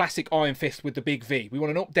wants the classic Iron Fist with the big V. We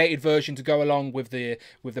want an updated version to go along with the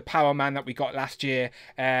Power Man that we got last year,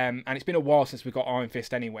 and it's been a while since we got Iron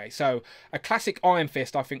Fist anyway. So a classic Iron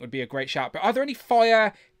Fist, I think, would be a great shout. But are there any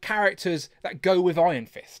fire characters that go with Iron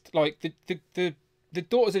Fist? Like the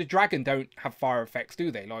Daughters of the Dragon don't have fire effects,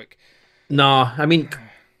 do they? Like, no, I mean,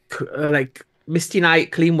 like Misty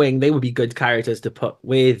Knight, Clean Wing, they would be good characters to put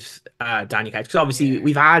with Danny Ketch, because obviously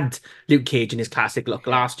we've had Luke Cage in his classic look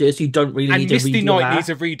last year, so you don't really need Misty to redo Knight that. Needs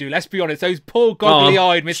a redo. Let's be honest, those poor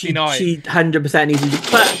goggly-eyed Misty Knight. She 100% needs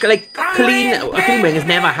to. But like Clean Wing has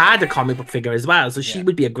never had a comic book figure as well, so she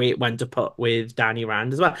would be a great one to put with Danny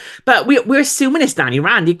Rand as well. But we're assuming it's Danny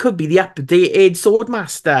Rand. It could be the updated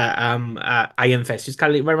Swordmaster Iron Fist, who's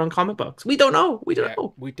currently running on comic books. We don't know. We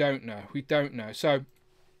don't know.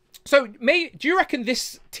 So, do you reckon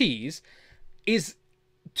this tease is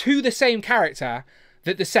to the same character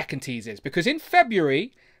that the second tease is? Because in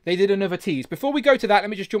February, they did another tease. Before we go to that, let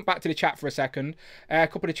me just jump back to the chat for a second. A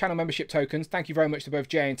couple of channel membership tokens. Thank you very much to both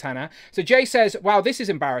Jay and Tanner. So Jay says, wow, this is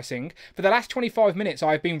embarrassing. For the last 25 minutes,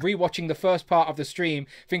 I've been rewatching the first part of the stream,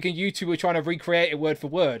 thinking you two were trying to recreate it word for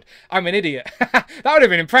word. I'm an idiot. That would have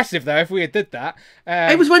been impressive, though, if we had did that.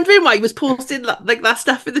 I was wondering why he was posting like that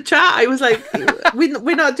stuff in the chat. I was like,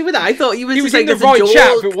 we're not doing that. I thought he was in like, the right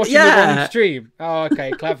chat, but watching the wrong stream. Oh, okay,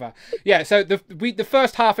 clever. Yeah, so the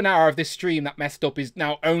first half an hour of this stream that messed up is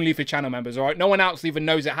now only for channel members, all right? No one else even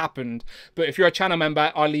knows it happened, but if you're a channel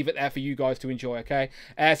member, I'll leave it there for you guys to enjoy, okay?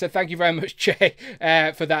 So thank you very much, Jay,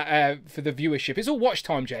 for that, for the viewership. It's all watch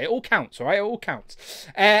time, Jay. It all counts, all right? It all counts.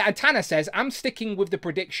 And Tanner says, I'm sticking with the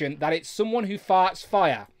prediction that it's someone who farts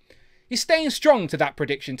fire. He's staying strong to that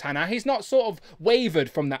prediction, Tanner. He's not sort of wavered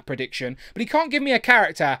from that prediction, but he can't give me a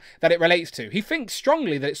character that it relates to. He thinks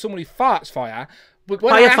strongly that it's someone who farts fire. But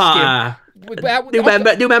when new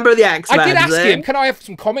member of the X-Men. I did ask him, can I have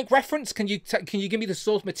some comic reference? Can you give me the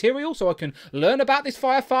source material so I can learn about this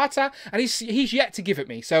firefighter? And he's yet to give it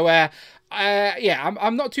me. So yeah,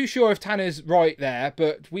 I'm not too sure if Tanner's right there,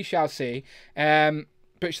 but we shall see.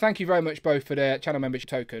 But thank you very much both for the channel membership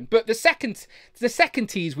token. But the second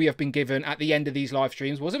tease we have been given at the end of these live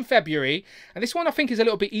streams was in February, and this one I think is a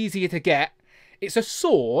little bit easier to get. It's a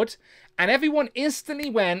sword, and everyone instantly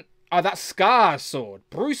went, oh, that's Scar's sword.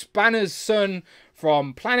 Bruce Banner's son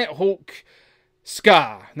from Planet Hulk,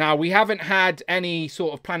 Scar. Now, we haven't had any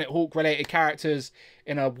sort of Planet Hulk related characters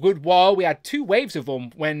in a good while. We had 2 waves of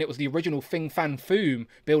them when it was the original Fin Fan Foom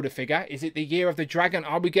Build-A-Figure. Is it the Year of the Dragon?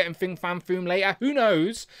 Are we getting Fin Fan Foom later? Who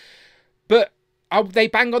knows? But are they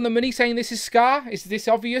bang on the money saying this is Scar? Is this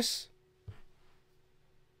obvious?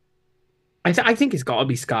 I think it's got to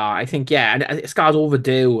be Scar. I think, yeah, and Scar's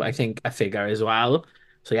overdue, I think, a figure as well.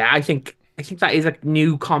 So yeah, I think that is a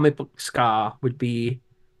new comic book Scar would be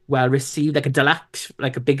well received, like a deluxe,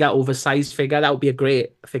 like a bigger oversized figure. That would be a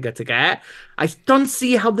great figure to get. I don't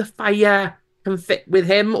see how the fire can fit with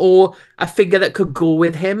him, or a figure that could go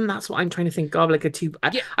with him. That's what I'm trying to think of, like a two.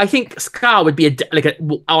 Yeah. I think Scar would be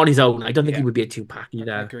on his own. I don't think he would be a 2-pack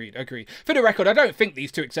either. Agreed. For the record, I don't think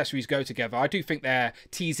these 2 accessories go together. I do think they're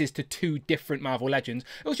teases to 2 different Marvel Legends.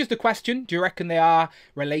 It was just a question. Do you reckon they are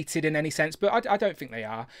related in any sense? But I don't think they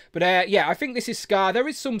are. But yeah, I think this is Scar. There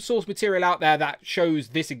is some source material out there that shows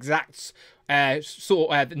this exact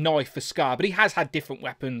the knife for Scar, but he has had different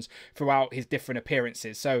weapons throughout his different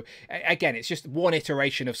appearances. So again, it's just one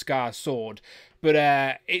iteration of Scar's sword, but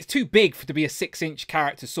it's too big to be a 6-inch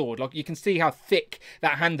character sword. Like, you can see how thick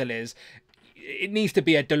that handle is. It needs to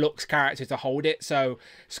be a deluxe character to hold it. So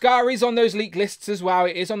Scar is on those leak lists as well.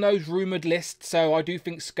 It is on those rumoured lists. So I do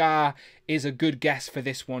think Scar is a good guess for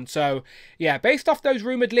this one. So yeah, based off those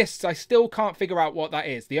rumoured lists, I still can't figure out what that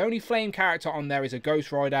is. The only flame character on there is a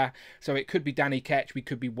Ghost Rider. So it could be Danny Ketch. We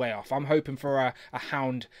could be way off. I'm hoping for a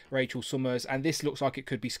Hound Rachel Summers. And this looks like it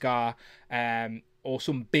could be Scar. Or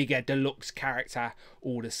some bigger deluxe character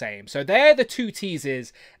all the same. So they're the 2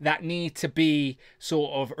 teasers that need to be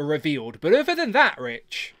sort of revealed. But other than that,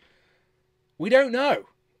 Rich, we don't know.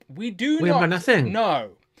 We have got nothing.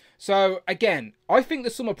 know. So again, I think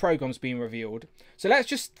the summer program's been revealed. So let's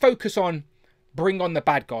just focus on bring on the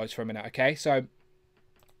bad guys for a minute, okay? So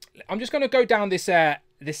I'm just going to go down this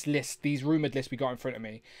this list, these rumoured lists we got in front of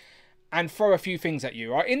me, and throw a few things at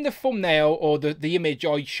you. Right? In the thumbnail, or the image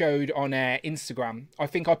I showed on Instagram, I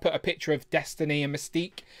think I put a picture of Destiny and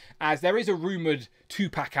Mystique, as there is a rumoured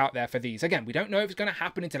 2-pack out there for these. Again, we don't know if it's going to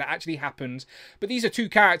happen until it actually happens, but these are 2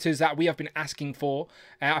 characters that we have been asking for.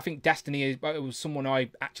 I think Destiny it was someone I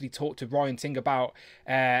actually talked to Ryan Ting about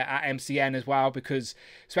at MCN as well, because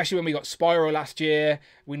especially when we got Spyro last year,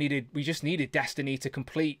 we just needed Destiny to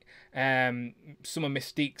complete some of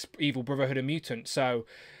Mystique's Evil Brotherhood of Mutants. So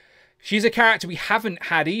she's a character we haven't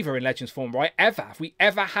had either in Legends form, right? Ever. Have we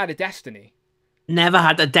ever had a Destiny? Never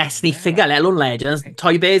had a Destiny figure, let alone Legends.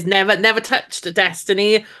 Toy Biz never touched a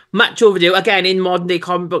Destiny. Much overdue. Again, in modern day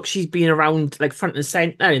comic books, she's been around like front and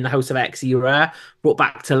center in the House of X era, brought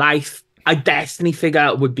back to life. A Destiny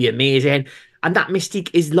figure would be amazing. And that Mystique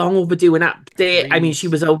is long overdue an update. I mean, she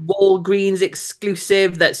was a Walgreens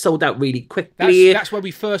exclusive that sold out really quickly. That's where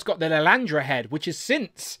we first got the Lalandra head, which has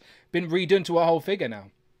since been redone to a whole figure now.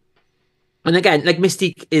 And again, like,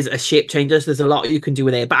 Mystique is a shape changer, so there's a lot you can do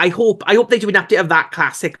with it. But I hope they do an update of that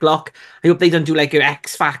classic look. I hope they don't do like her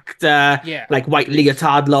X Factor, like white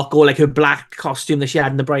leotard look, or like her black costume that she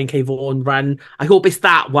had in the Brian K. Vaughan run. I hope it's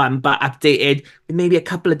that one, but updated with maybe a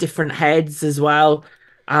couple of different heads as well.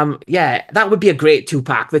 Yeah, that would be a great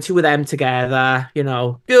 2-pack. The 2 of them together, you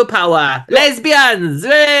know, girl power, lesbians,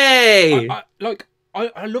 hey!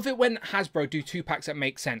 I love it when Hasbro do 2-packs that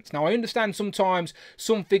make sense. Now, I understand sometimes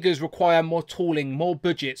some figures require more tooling, more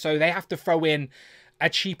budget, so they have to throw in a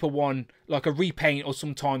cheaper one, like a repaint, or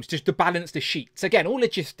sometimes just to balance the sheets. Again, all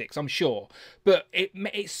logistics, I'm sure. But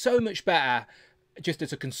it's so much better, just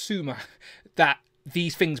as a consumer, that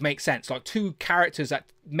these things make sense. Like 2 characters that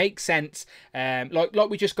make sense, like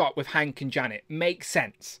we just got with Hank and Janet, make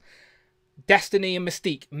sense. Destiny and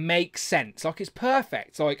Mystique makes sense. Like, it's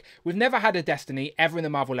perfect. Like, we've never had a Destiny ever in the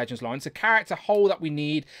Marvel Legends line. It's a character whole that we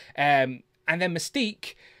need. And then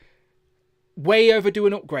Mystique, way overdue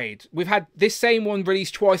an upgrade. We've had this same one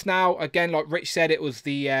released twice now. Again, like Rich said, it was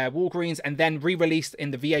the Walgreens, and then re-released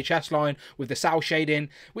in the VHS line with the cell shading,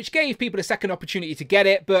 which gave people a second opportunity to get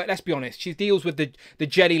it. But let's be honest, she deals with the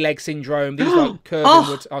jelly leg syndrome. These like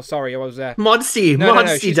curving wood. Oh, sorry, I was Modsy. No.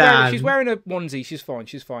 She's wearing a onesie. She's fine.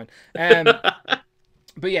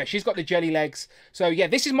 But yeah, she's got the jelly legs. So yeah,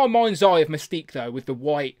 this is my mind's eye of Mystique, though, with the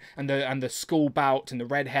white and the skull bout and the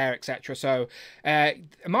red hair, etc. So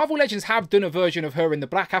Marvel Legends have done a version of her in the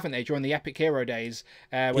black, haven't they, during the Epic Hero days,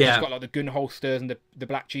 where she's got like the gun holsters and the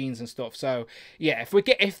black jeans and stuff. So yeah,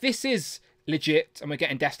 if this is legit and we're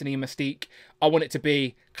getting Destiny and Mystique, I want it to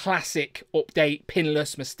be classic update,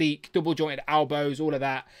 pinless Mystique, double jointed elbows, all of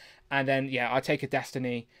that. And then yeah, I take a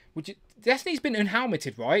Destiny. Destiny's been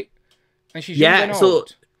unhelmeted, right? And she's young and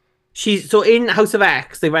old. So in House of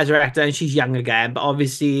X, they resurrect her and she's young again, but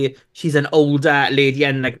obviously she's an older lady,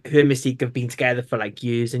 and like her and Mystique have been together for like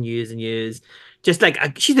years and years and years. Just like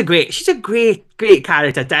she's a great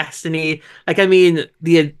character, Destiny. Like, I mean,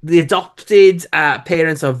 the adopted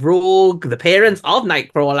parents of Rogue, the parents of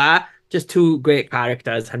Nightcrawler, just 2 great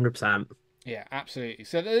characters, 100%. Yeah, absolutely.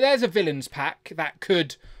 So there's a villains pack that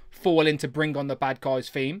could fall into bring on the bad guys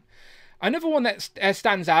theme. Another one that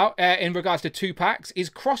stands out in regards to 2-packs is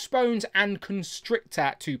Crossbones and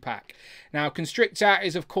Constrictor 2-pack. Now, Constrictor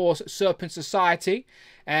is, of course, Serpent Society.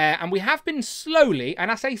 And we have been slowly,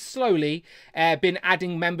 and I say slowly, been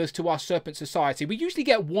adding members to our Serpent Society. We usually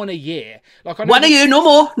get 1 a year. Like, I know one a year, no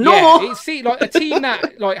more. It's like a team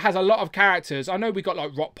that like has a lot of characters. I know we got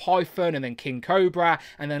like Rock Python and then King Cobra.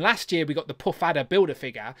 And then last year we got the Puff Adder Builder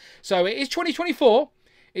figure. So it is 2024.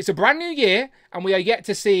 It's a brand new year, and we are yet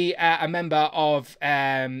to see a member of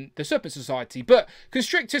the Serpent Society. But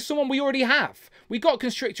Constrictor's someone we already have. We got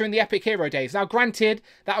Constrictor in the Epic Hero days. Now, granted,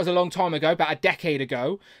 that was a long time ago, about a decade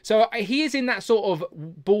ago. So he is in that sort of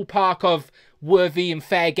ballpark of worthy and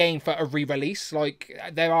fair game for a re-release. Like,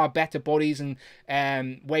 there are better bodies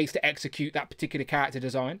and ways to execute that particular character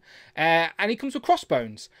design. And he comes with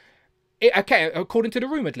Crossbones. Okay, according to the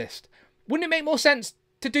rumoured list. Wouldn't it make more sense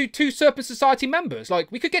to do 2 Serpent Society members?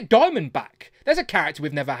 Like, we could get Diamond back. There's a character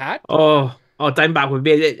we've never had. Oh, Diamondback would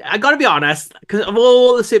be... I gotta be honest, because of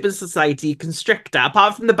all the Serpent Society, Constrictor,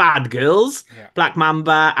 apart from the bad girls, Black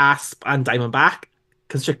Mamba, Asp, and Diamondback,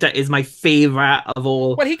 Constrictor is my favourite of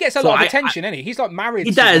all. Well, he gets a lot of attention, isn't he? He's like married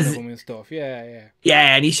he to does. Wonder Woman and stuff. Yeah.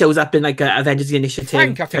 Yeah, and he shows up in like Avengers the Initiative.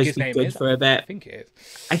 Frank, I think his name is. For a bit. I think it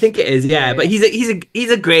is. I think it is, yeah. But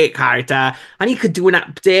he's a great character, and he could do an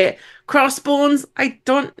update. Crossbones, I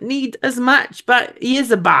don't need as much, but he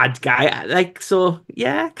is a bad guy. Like, so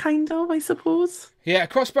yeah, kind of, I suppose. Yeah,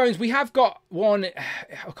 Crossbones, we have got one.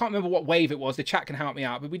 I can't remember what wave it was. The chat can help me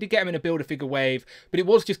out. But we did get him in a Build-A-Figure wave. But it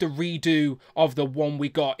was just a redo of the one we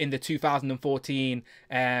got in the 2014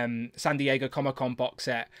 San Diego Comic-Con box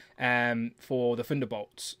set for the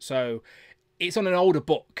Thunderbolts. So it's on an older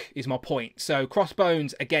book, is my point. So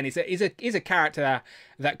Crossbones, again, is a character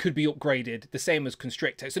that could be upgraded, the same as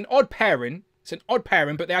Constrictor. It's an odd pairing. It's an odd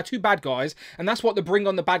pairing, but they are 2 bad guys. And that's what the Bring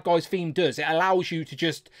on the Bad Guys theme does. It allows you to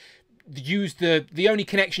just use the only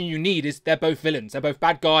connection you need is they're both villains. They're both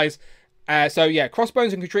bad guys. So yeah,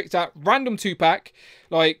 Crossbones and Constrictor, random 2-pack.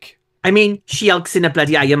 Like, I mean, She-Hulk's in a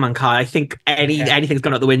bloody Iron Man car. I think anything's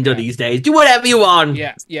gone out the window these days. Do whatever you want.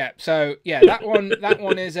 Yeah. So yeah, that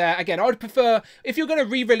one is again. I would prefer, if you're going to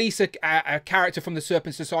re-release a character from the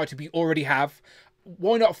Serpent Society we already have,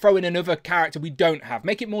 why not throw in another character we don't have?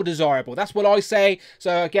 Make it more desirable. That's what I say.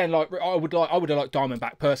 So again, like I would have liked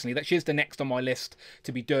Diamondback personally. That she's the next on my list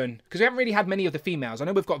to be done, because we haven't really had many of the females. I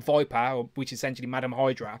know we've got Viper, which is essentially Madam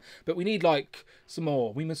Hydra, but we need like some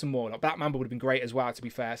more. We need some more. Like Black Mamba would have been great as well, to be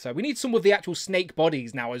fair. So we need some of the actual snake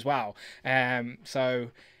bodies now as well.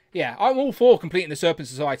 So yeah, I'm all for completing the Serpent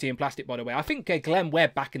Society in plastic, by the way. I think Glenn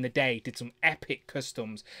Webb back in the day did some epic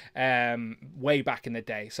customs way back in the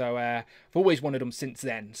day. So I've always wanted them since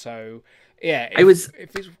then. So yeah,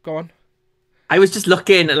 go on. I was just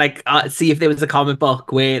looking like see if there was a comic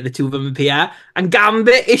book where the 2 of them appear, and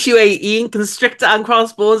Gambit issue 18, Constrictor and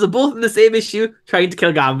Crossbones are both in the same issue trying to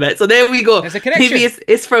kill Gambit. So there we go. There's a connection. Maybe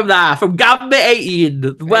it's from Gambit 18,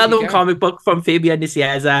 the well-known comic book from Fabian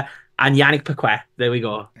Nicieza and Yannick Paquet. There we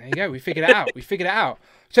go. There you go. We figured it out.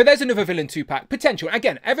 So there's another villain 2-pack. Potential.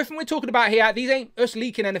 Again, everything we're talking about here, these ain't us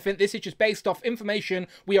leaking anything. This is just based off information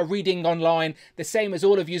we are reading online, the same as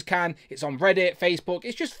all of you can. It's on Reddit, Facebook.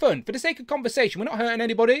 It's just fun. For the sake of conversation, we're not hurting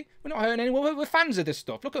anybody. We're not hurting anyone. We're fans of this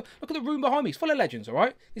stuff. Look at the room behind me. It's full of legends, all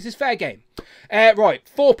right? This is fair game. Right,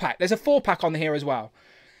 4-pack. There's a 4-pack on here as well.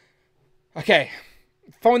 Okay.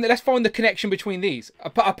 Let's find the connection between these,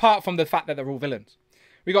 apart from the fact that they're all villains.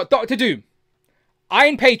 We got Doctor Doom,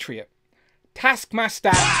 Iron Patriot,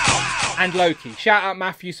 Taskmaster, and Loki. Shout out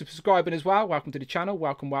Matthew for subscribing as well. Welcome to the channel.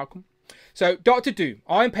 Welcome. So Doctor Doom,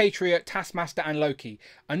 Iron Patriot, Taskmaster, and Loki.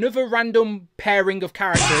 Another random pairing of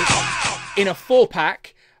characters in a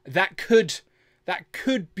 4-pack that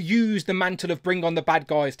could use the mantle of Bring on the Bad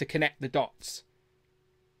Guys to connect the dots.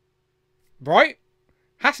 Right?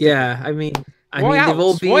 Has to. Yeah, I mean, why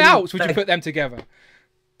else would you put them together?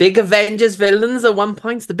 Big Avengers villains at one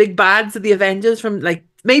point, the big bads of the Avengers from, like,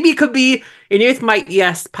 maybe it could be in Earth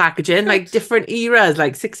Mightiest packaging, like different eras,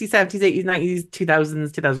 like 60s, 70s, 80s, 90s,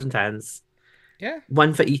 2000s, 2010s. Yeah.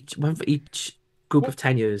 One for each group of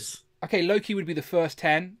 10 years. Okay, Loki would be the first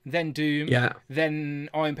 10, then Doom, yeah, then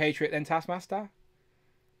Iron Patriot, then Taskmaster.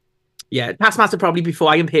 Yeah, Taskmaster probably before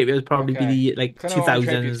Iron Patriot would probably be the, like,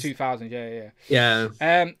 2000s. 2000,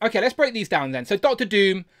 yeah. Okay, let's break these down then. So Doctor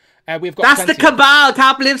Doom, we've got. That's the Cabal.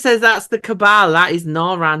 Capliv says that's the Cabal. That is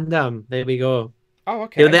not random. There we go. Oh,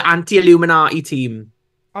 okay. They're the anti-Illuminati team.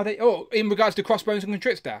 Are they? Oh, in regards to Crossbones and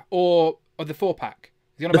Constrictor, or the 4-pack?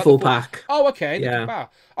 The 4-pack. Oh, okay. The yeah.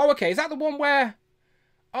 Cabal. Oh, okay. Is that the one where?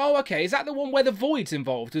 Oh, okay. Is that the one where the Void's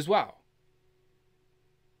involved as well?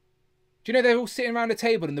 Do you know they're all sitting around a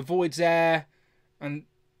table and the Void's there, and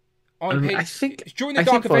I think it's during the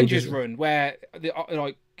Dark Avengers run where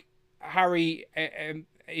like Harry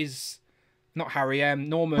is not Harry.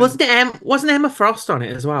 Norman wasn't Emma Frost on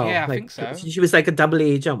it as well? Yeah, I like, think so. She was like a double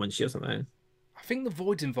agent, wasn't she, or something? I think the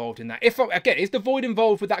Void's involved in that. If again, is the Void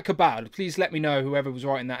involved with that Cabal? Please let me know, whoever was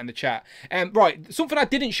writing that in the chat. Right, something I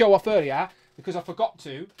didn't show off earlier. because I forgot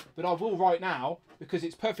to, but I will right now because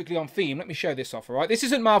it's perfectly on theme. Let me show this off, all right? This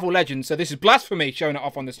isn't Marvel Legends, so this is blasphemy showing it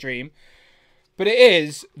off on the stream. But it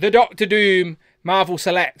is the Doctor Doom Marvel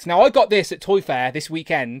Select. Now, I got this at Toy Fair this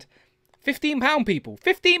weekend. £15, people.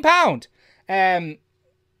 £15.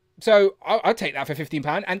 So I'll take that for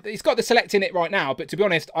 £15. And it's got the Select in it right now. But to be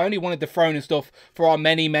honest, I only wanted the throne and stuff for our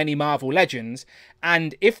many, many Marvel Legends.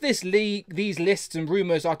 And if these lists and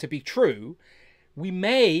rumours are to be true, we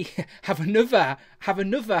may have another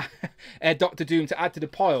Doctor Doom to add to the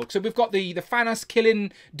pile. So we've got the Thanos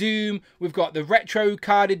killing Doom. We've got the retro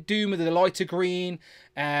carded Doom with the lighter green.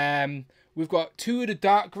 We've got 2 of the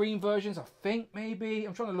dark green versions, I think, maybe.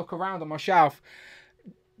 I'm trying to look around on my shelf.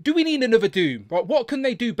 Do we need another Doom? What can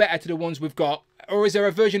they do better to the ones we've got? Or is there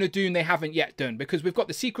a version of Doom they haven't yet done? Because we've got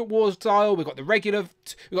the Secret Wars style, we've got the regular,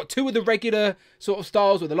 we've got 2 of the regular sort of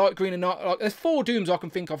styles with the light green and not. Like, there's 4 Dooms I can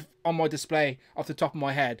think of on my display off the top of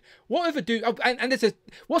my head. What other Doom? Oh, and there's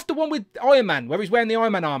what's the one with Iron Man where he's wearing the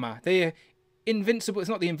Iron Man armor? The Invincible. It's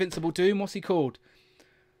not the Invincible Doom. What's he called?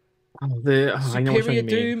 I know what you mean.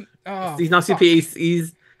 Doom. Oh, he's not superior.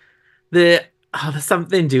 He's the. Oh, there's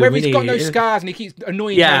something Doom. Where he's got no scars and he keeps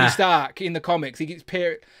annoying Tony Yeah. Stark in the comics. He keeps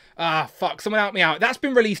fuck, someone help me out. That's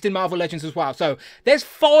been released in Marvel Legends as well. So there's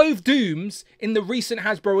 5 Dooms in the recent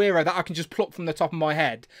Hasbro era that I can just pluck from the top of my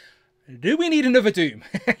head. Do we need another Doom?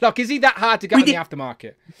 Like, is he that hard to get on the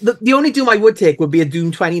aftermarket? The only Doom I would take would be a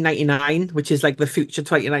Doom 2099, which is like the future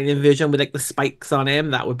 2099 version with like the spikes on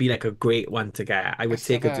him. That would be like a great one to get. I would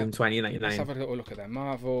take a Doom 2099. Let's have a little look at that.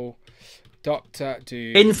 Marvel Doctor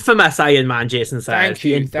Doom. Infamous Iron Man, Jason says. Thank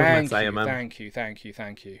you, Infamous Iron Man. thank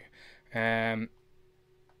you.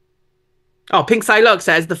 Oh, Pink Psylocke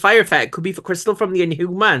says the fire effect could be for Crystal from the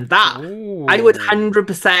Inhumans. That Ooh. I would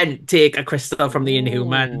 100% take a Crystal from the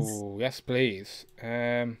Inhumans. Ooh, yes, please. All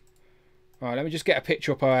right, let me just get a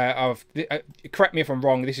picture up of. Correct me if I'm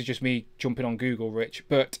wrong. This is just me jumping on Google, Rich.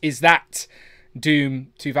 But is that Doom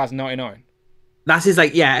 2099? That's his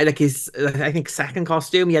like his I think second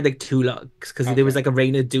costume. He had like 2 looks because there was like a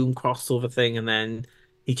Reign of Doom crossover thing, and then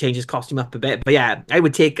he changed his costume up a bit. But yeah, I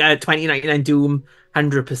would take 2099 Doom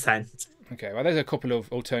 100%. Okay, well, there's a couple of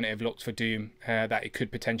alternative looks for Doom that it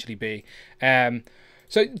could potentially be.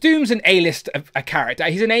 So Doom's an A-list a character.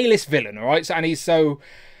 He's an A-list villain, all right.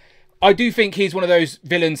 I do think he's one of those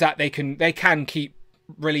villains that they can keep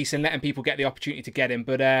releasing, letting people get the opportunity to get him.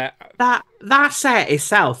 But that set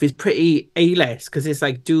itself is pretty A-list because it's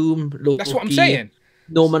like Doom, Loki, that's what I'm saying.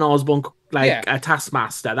 Norman Osborn, a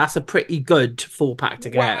Taskmaster. That's a pretty good 4-pack to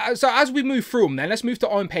get. Well, so as we move through them, then let's move to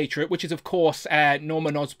Iron Patriot, which is of course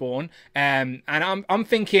Norman Osborn. And I'm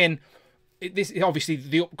thinking this is obviously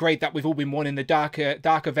the upgrade that we've all been wanting: the Dark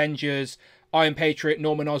Avengers, Iron Patriot,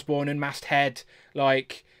 Norman Osborn, and Masthead.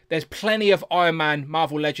 Like, there's plenty of Iron Man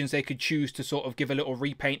Marvel Legends they could choose to sort of give a little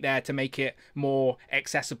repaint there to make it more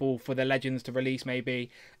accessible for the Legends to release, maybe.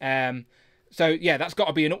 So yeah, that's got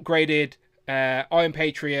to be an upgraded Iron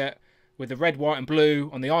Patriot with the red, white, and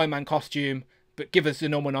blue on the Iron Man costume, but give us the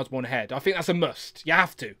Norman Osborn head. I think that's a must. You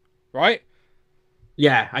have to, right?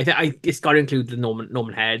 Yeah, I think it's got to include the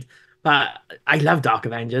Norman head. But I love Dark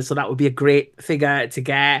Avengers, so that would be a great figure to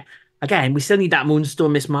get. Again, we still need that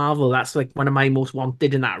Moonstone Miss Marvel. That's like one of my most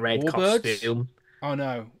wanted in that red costume. Oh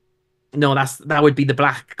no, that would be the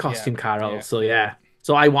black costume Carol. Yeah. So yeah,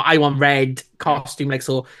 so I want red costume, like,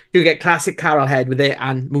 so you get classic Carol head with it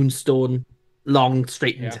and Moonstone long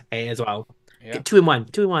straightened hair as well. Yeah. 2 in 1,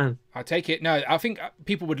 2 in 1. I'll take it. No, I think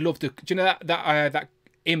people would love to. Do you know that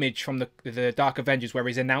image from the Dark Avengers where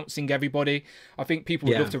he's announcing everybody? I think people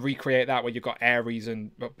would love to recreate that, where you've got Ares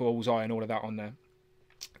and Bullseye and all of that on there.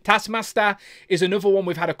 Taskmaster is another one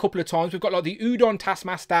we've had a couple of times. We've got like the Udon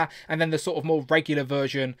Taskmaster and then the sort of more regular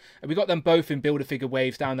version. And we got them both in Build-A-Figure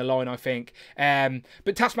waves down the line, I think.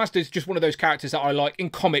 But Taskmaster is just one of those characters that I like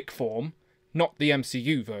in comic form, not the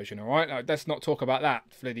MCU version, all right? Like, let's not talk about that.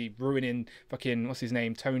 Bloody ruining fucking, what's his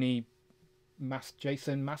name?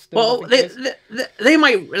 Jason Master. Well, they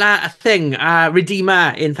might a thing.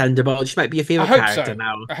 Redeemer in Thunderbolt, which might be a favourite character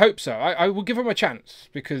now. I hope so. I will give him a chance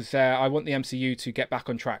because I want the MCU to get back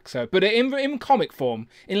on track. So, but in comic form,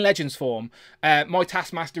 in Legends form, my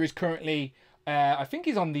Taskmaster is currently. I think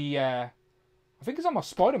he's on the. I think it's on my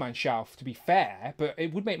Spider-Man shelf, to be fair, but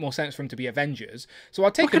it would make more sense for him to be Avengers. So I'll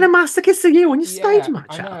take. What kind of masochist are you on your Spider-Man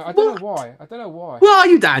shelf? I don't know why. I don't know why. What are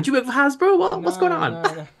you, Dan? Do you work for Hasbro? What's going on?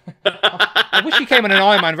 No. I wish he came on an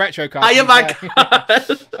Iron Man retro card. Iron Man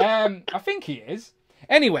card. I think he is.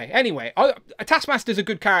 Anyway, Taskmaster's a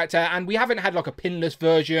good character, and we haven't had like a pinless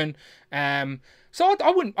version. So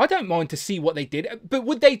I don't mind to see what they did, but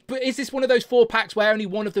would they? But is this one of those 4-packs where only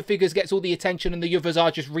one of the figures gets all the attention and the others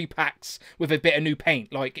are just repacks with a bit of new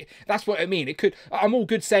paint? Like, that's what I mean. It could. I'm all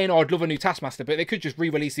good saying, oh, I'd love a new Taskmaster, but they could just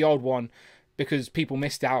re-release the old one because people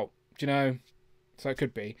missed out. Do you know? So it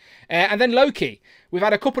could be. And then Loki. We've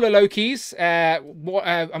had a couple of Lokis.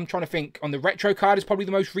 I'm trying to think. On the retro card is probably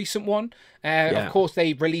the most recent one. Of course,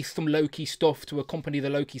 they released some Loki stuff to accompany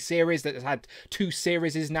the Loki series that has had 2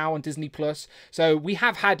 series now on Disney+. So we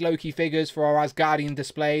have had Loki figures for our Asgardian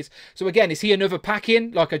displays. So again, is he another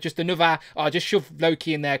pack-in? Like just another, just shove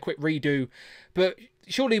Loki in there, quick redo. But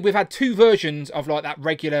surely we've had 2 versions of like that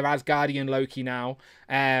regular Asgardian Loki now.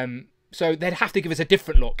 So they'd have to give us a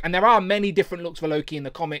different look. And there are many different looks for Loki in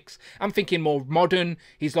the comics. I'm thinking more modern.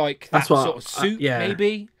 He's like that sort of suit,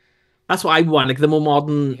 maybe. That's what I want, like the more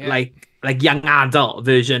modern, like young adult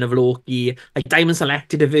version of Loki. Like Diamond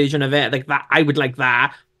selected a version of it, like that. I would like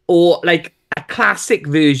that. Or like a classic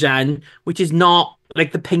version, which is not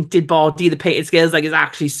like the painted body, the painted scales, like it's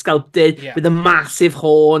actually sculpted with the massive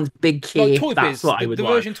horns, big cape. Like That's what I would want.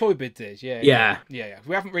 The version Toy Biz did, yeah.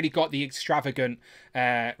 We haven't really got the extravagant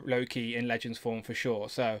Loki in Legends form for sure.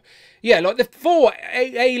 So, yeah, like the 4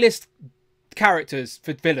 A-list characters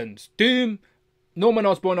for villains: Doom, Norman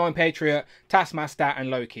Osborn, Iron Patriot, Taskmaster, and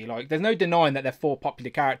Loki. Like, there's no denying that they're 4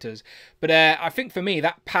 popular characters. But I think for me,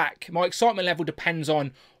 that pack, my excitement level depends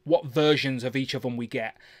on what versions of each of them we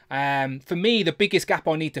get. For me, the biggest gap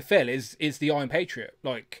I need to fill is the Iron Patriot.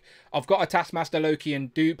 Like, I've got a Taskmaster, Loki,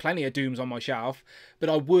 and plenty of Dooms on my shelf, but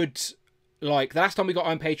I would like, the last time we got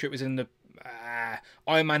Iron Patriot was in the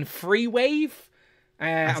Iron Man 3 wave.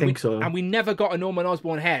 I think so. And we never got a Norman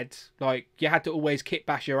Osborn head. Like, you had to always kit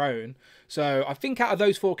bash your own. So I think out of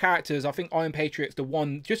those 4 characters, I think Iron Patriot's the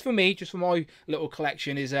one, just for me, just for my little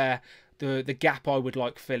collection, is the gap I would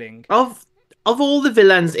like filling. Of all the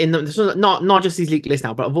villains in them, not just these leaked lists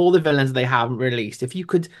now, but of all the villains they haven't released, if you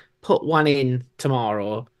could put one in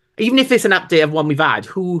tomorrow, even if it's an update of one we've had,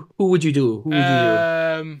 who would you do? Who would you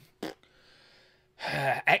do?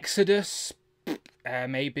 Exodus,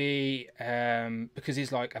 maybe, because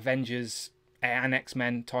he's like Avengers and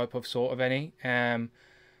X-Men type of sort of any. I'm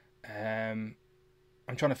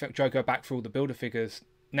trying to think. Do I go back through all the Builder figures?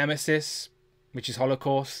 Nemesis, which is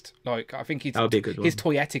Holocaust. Like, I think he's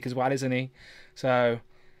toyetic as well, isn't he? So,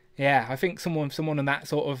 yeah, I think someone in that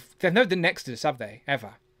sort of. They've never done Exodus, have they?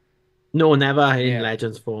 Ever? No, never in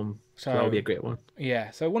Legends form. So that would be a great one.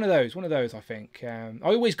 Yeah, so one of those, I think. I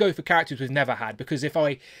always go for characters we've never had, because if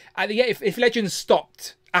Legends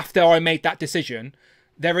stopped after I made that decision,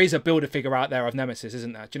 there is a Builder figure out there of Nemesis,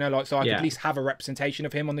 isn't there? Do you know, like, so I could at least have a representation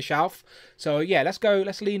of him on the shelf. So yeah,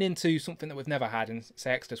 let's lean into something that we've never had and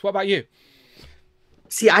say Exodus. What about you?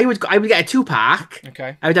 See, I would get a 2-pack.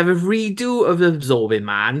 Okay. I would have a redo of the Absorbing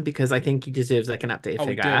Man, because I think he deserves like an updated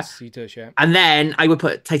figure. He does, yeah. And then I would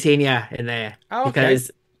put Titania in there. Oh, okay.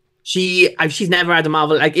 Because she's never had a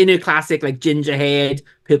Marvel, like in her classic, like ginger haired,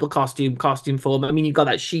 purple costume form. I mean, you've got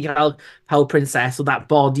that She-Hulk, Hell Princess, so that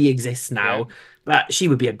body exists now. Yeah. But she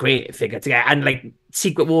would be a great figure to get. And like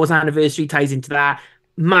Secret Wars Anniversary ties into that.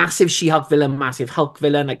 Massive She-Hulk villain, massive Hulk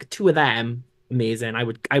villain, like 2 of them. Amazing. I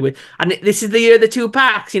would, and this is the year of the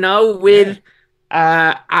 2-packs, you know, with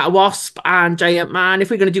Wasp and Giant Man. If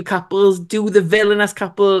we're gonna do couples, do the villainous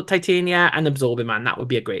couple, Titania and Absorbing Man. That would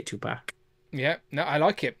be a great 2-pack. Yeah, no, I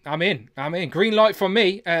like it. I'm in. Green light from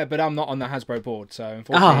me, but I'm not on the Hasbro board, so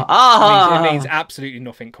unfortunately, it means absolutely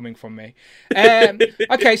nothing coming from me.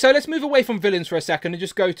 Okay, so let's move away from villains for a second and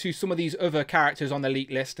just go to some of these other characters on the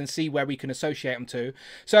leak list and see where we can associate them to.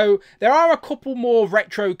 So there are a couple more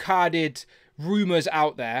retro carded rumours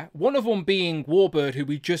out there. One of them being Warbird, who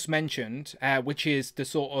we just mentioned, which is the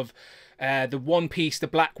sort of the one piece, the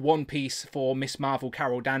black one piece for Miss Marvel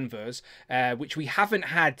Carol Danvers, which we haven't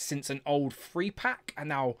had since an old 3-pack. And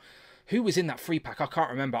now, who was in that 3-pack? I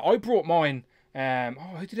can't remember. I brought mine.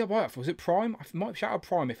 Who did I buy it for? Was it Prime? I might shout out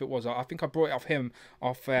Prime if it was. I think I brought it off him.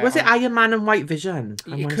 Was it Iron Man and White Vision?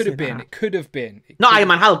 It could have been. It could have been. Not Iron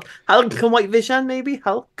Man, Hulk. Hulk and White Vision, maybe?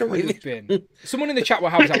 Hulk and White Vision. Someone in the chat will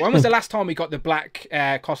help us out. When was the last time we got the black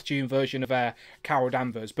costume version of Carol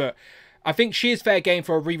Danvers? But I think she is fair game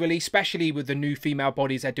for a re-release, especially with the new female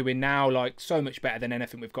bodies they're doing now. Like, so much better than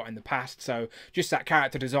anything we've got in the past. So just that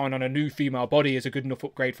character design on a new female body is a good enough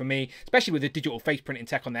upgrade for me, especially with the digital face printing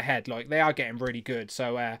tech on their head. Like, they are getting really good.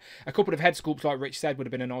 So a couple of head sculpts, like Rich said, would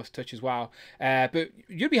have been a nice touch as well. But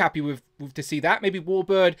you'd be happy with to see that. Maybe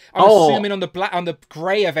Warbird. I'm assuming on the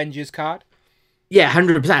grey Avengers card. Yeah,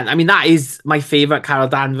 100%. I mean, that is my favourite Carol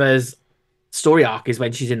Danvers story arc is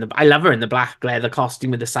when she's in the. I love her in the black leather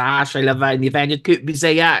costume with the sash. I love her in the Avengers Kurt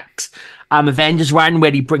Busiek Avengers run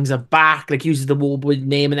where he brings her back, like uses the Warwood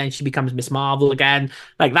name, and then she becomes Miss Marvel again.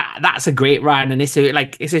 Like that's a great run, and it's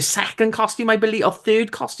a second costume, I believe, or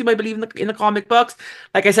third costume, I believe, in the comic books.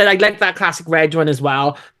 Like I said, I like that classic red one as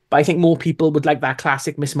well. But I think more people would like that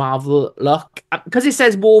classic Miss Marvel look. Because it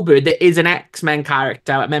says Warbird, there is an X-Men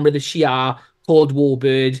character, a member of the Shi'ar called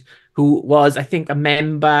Warbird, who was, I think, a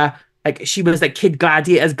member, like, she was like Kid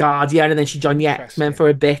Gladiator's guardian, and then she joined the X-Men for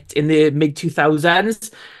a bit in the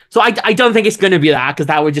mid-2000s. So I don't think it's going to be that, because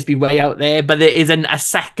that would just be way out there. But there is a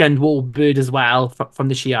second Warbird as well from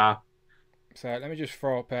the Shi'ar. So let me just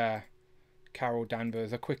throw up Carol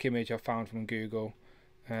Danvers, a quick image I found from Google.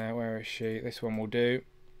 Where is she? This one will do.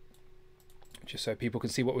 Just so people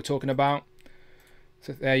can see what we're talking about.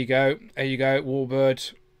 So there you go. There you go.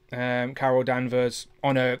 Warbird, Carol Danvers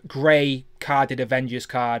on a grey carded Avengers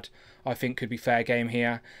card. I think could be fair game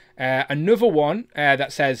here. Another one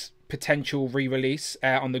that says potential re-release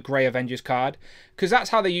on the grey Avengers card, because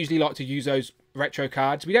that's how they usually like to use those retro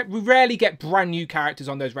cards. We rarely get brand new characters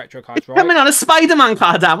on those retro cards, right? Coming on a Spider-Man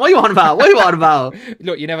card, Dan. What are you on about? What are you on about?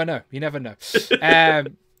 Look, you never know. You never know.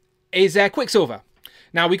 Is Quicksilver.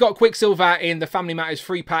 Now, we got Quicksilver in the Family Matters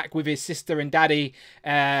 3-pack with his sister and daddy,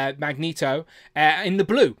 Magneto, in the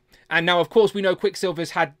blue. And now, of course, we know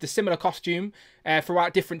Quicksilver's had the similar costume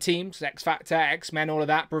throughout different teams, X-Factor, X-Men, all of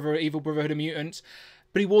that, Evil Brotherhood of Mutants.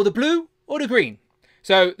 But he wore the blue or the green.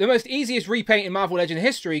 So the most easiest repaint in Marvel Legends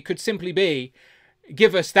history could simply be,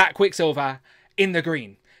 give us that Quicksilver in the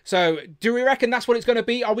green. So do we reckon that's what it's going to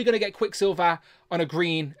be? Are we going to get Quicksilver on a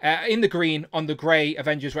green, in the green on the grey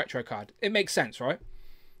Avengers retro card? It makes sense, right?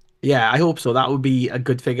 Yeah, I hope so. That would be a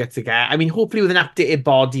good figure to get. I mean, hopefully with an updated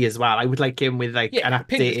body as well. I would like him with like an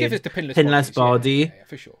updated give us the pinless body. Yeah,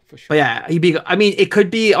 for sure, for sure. But yeah, he'd be. I mean, it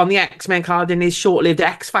could be on the X-Men card in his short-lived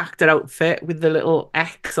X-Factor outfit with the little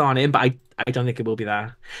X on him, but I don't think it will be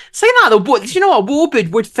there. Saying that though, do you know what?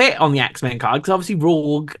 Warbird would fit on the X-Men card, because obviously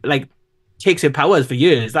Rogue like takes her powers for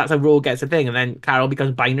years. That's how Rogue gets a thing, and then Carol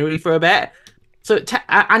becomes binary for a bit. So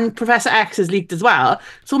and Professor X has leaked as well.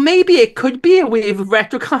 So maybe it could be a wave of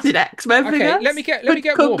retrocarded X-Men figures. Okay, let me get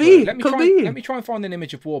Warbird. Let me try and find an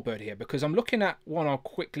image of Warbird here, because I'm looking at one I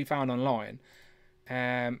quickly found online.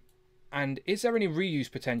 And is there any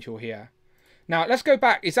reuse potential here? Now let's go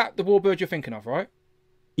back. Is that the Warbird you're thinking of, right?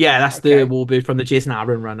 Yeah, that's the Warbird from the Jason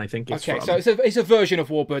Aaron run, I think. Okay, so it's a version of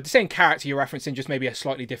Warbird, the same character you're referencing, just maybe a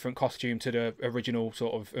slightly different costume to the original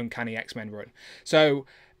sort of Uncanny X-Men run. So.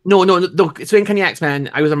 No. So in Uncanny X-Men,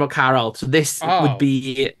 I was on about Carol. So this would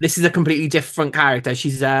be. This is a completely different character.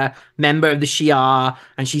 She's a member of the Shi'ar,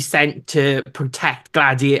 and she's sent to protect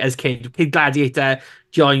Gladiator's kid. Kid Gladiator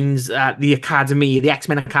joins the Academy, the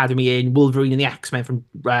X-Men Academy in Wolverine and the X-Men from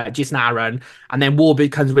Jason Aaron, and then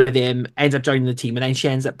Warbird comes with him, ends up joining the team, and then she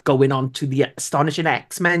ends up going on to the Astonishing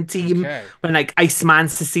X-Men team when like Iceman,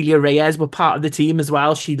 Cecilia Reyes were part of the team as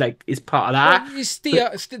well. She like is part of that.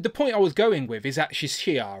 Well, the point I was going with is that she's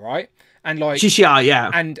Shi'ar, right? And like she's Shi'ar,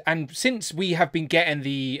 yeah. And since we have been getting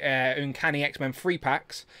the Uncanny X-Men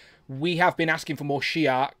 3-packs, we have been asking for more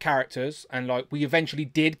Shi'ar characters, and like we eventually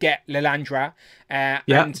did get Lilandra,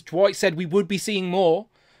 and Dwight said we would be seeing more.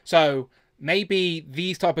 So maybe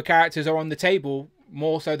these type of characters are on the table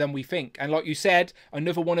more so than we think. And like you said,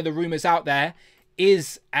 another one of the rumors out there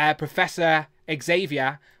is Professor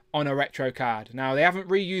Xavier on a retro card. Now, they haven't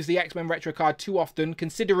reused the X-Men retro card too often,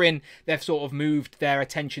 considering they've sort of moved their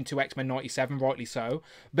attention to X-Men 97, rightly so.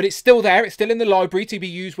 But it's still there. It's still in the library to be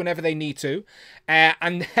used whenever they need to.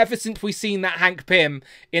 And ever since we've seen that Hank Pym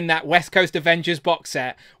in that West Coast Avengers box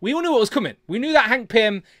set, we all knew what was coming. We knew that Hank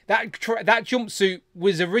Pym, that jumpsuit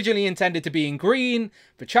was originally intended to be in green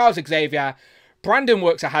for Charles Xavier. Brandon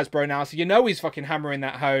works at Hasbro now, so you know he's fucking hammering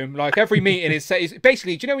that home. Like, every meeting is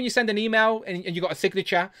basically, do you know when you send an email and you got a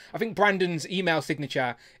signature? I think Brandon's email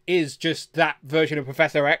signature is just that version of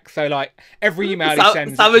Professor X. So, like, every email he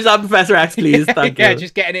sends... Savage Land Professor X, please. Thank you. Yeah,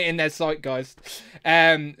 just getting it in their zeitgeist.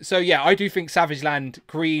 So, yeah, I do think Savage Land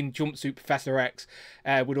green jumpsuit Professor X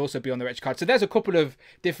would also be on the retro card. So there's a couple of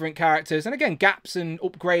different characters. And again, gaps and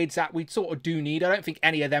upgrades that we sort of do need. I don't think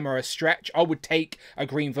any of them are a stretch. I would take a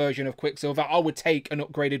green version of Quicksilver. I would take an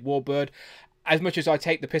upgraded Warbird. As much as I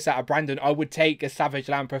take the piss out of Brandon, I would take a Savage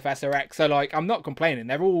Land Professor X. So, like, I'm not complaining.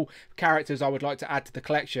 They're all characters I would like to add to the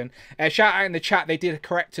collection. Shout out in the chat, they did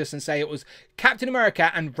correct us and say it was Captain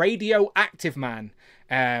America and Radioactive Man.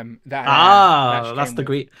 That's the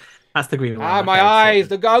green. That's the green one. Ah, my eyes,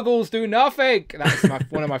 the goggles do nothing. That's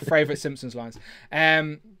one of my favourite Simpsons lines.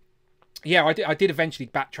 Yeah, I did eventually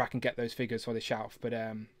backtrack and get those figures for the shelf, but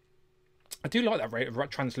I do like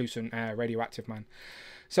that translucent radioactive man.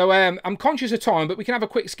 So I'm conscious of time, but we can have a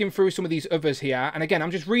quick skim through some of these others here. And again,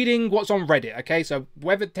 I'm just reading what's on Reddit, okay? So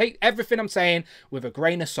take everything I'm saying with a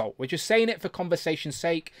grain of salt. We're just saying it for conversation's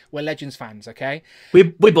sake. We're Legends fans, okay? We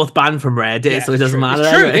both banned from Reddit, so it doesn't matter.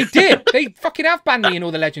 It's true, anyway. they did. They fucking have banned me in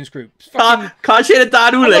all the Legends groups. Can't share the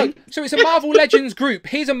dad ruling. So it's a Marvel Legends group.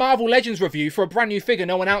 Here's a Marvel Legends review for a brand new figure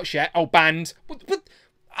no one out yet. Oh, banned. But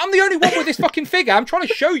I'm the only one with this fucking figure. I'm trying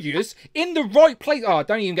to show you this in the right place. Oh,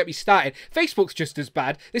 don't even get me started. Facebook's just as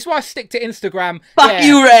bad. This is why I stick to Instagram. Fuck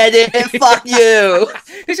you, Reddit. Fuck you.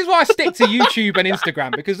 This is why I stick to YouTube and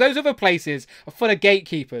Instagram, because those other places are full of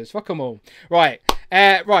gatekeepers. Fuck them all. Right.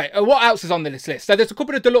 What else is on this list? So there's a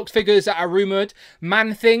couple of deluxe figures that are rumoured.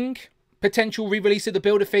 Man-Thing, potential re-release of the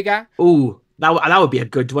Build-A-Figure. Ooh. That would be a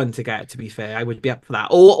good one to get, to be fair. I would be up for that.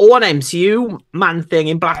 Or an MCU Man-Thing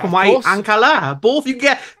in black and white and colour. Both. You can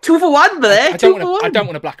get 2 for 1 there. I don't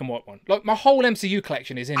want a black and white one. Like, my whole MCU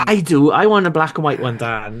collection is in. I do. I want a black and white one,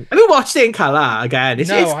 Dan. Have you watched it in colour again?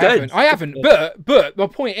 It's good. I haven't. But my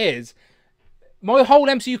point is, my whole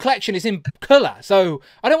MCU collection is in colour. So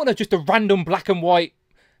I don't want just a random black and white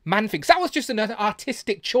Man-Thing. That was just an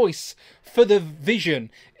artistic choice for the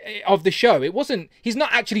vision of the show. It wasn't. He's not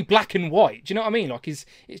actually black and white. Do you know what I mean? Like,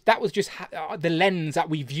 that was just the lens that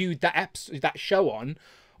we viewed that show on,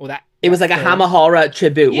 or that. It was like a Hammer horror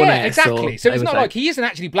tribute, wasn't it? Exactly. So it's not like he isn't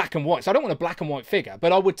actually black and white. So I don't want a black and white figure,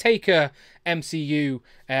 but I would take a MCU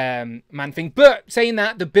Man-Thing. But saying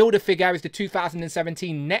that, the Build-A-Figure is the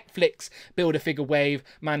 2017 Netflix Build-A-Figure wave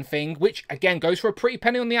Man-Thing, which again goes for a pretty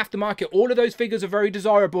penny on the aftermarket. All of those figures are very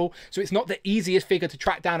desirable, so it's not the easiest figure to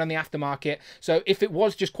track down on the aftermarket. So if it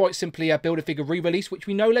was just quite simply a Build-A-Figure re-release, which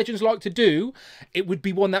we know Legends like to do, it would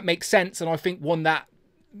be one that makes sense, and I think one that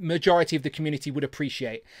majority of the community would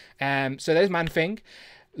appreciate. So there's Man-Thing.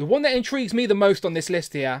 The one that intrigues me the most on this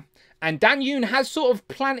list here, and Dan Yoon has sort of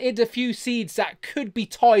planted a few seeds that could be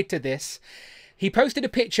tied to this. He posted a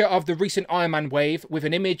picture of the recent Iron Man wave with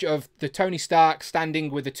an image of the Tony Stark standing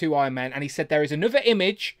with the 2 Iron Men, and he said there is another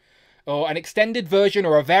image, or an extended version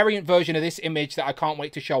or a variant version of this image that I can't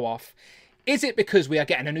wait to show off. Is it because we are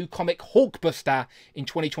getting a new comic Hulkbuster in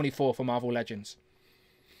 2024 for Marvel Legends?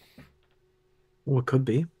 Well, it could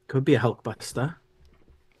be. Could be a Hulkbuster.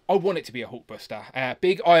 I want it to be a Hulkbuster.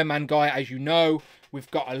 Big Iron Man guy, as you know. We've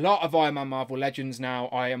got a lot of Iron Man Marvel Legends now.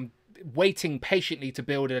 I am waiting patiently to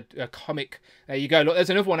build a comic. There you go. Look, there's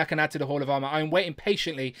another one I can add to the Hall of Armor. I'm waiting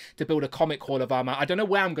patiently to build a comic Hall of Armor. I don't know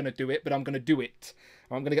where I'm going to do it, but I'm going to do it.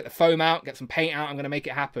 I'm going to get the foam out, get some paint out. I'm going to make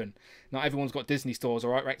it happen. Not everyone's got Disney stores,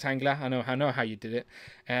 all right, Rectangular? I know how you did it.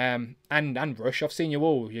 And Rush, I've seen you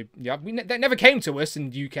all. They never came to us in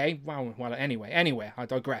the UK. Well, anyway, I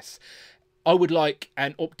digress. I would like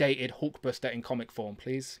an updated Hulkbuster in comic form,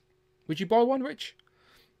 please. Would you buy one, Rich?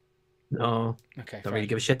 No. Okay. Don't really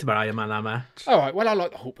give a shit about Iron Man that much. All right. Well, I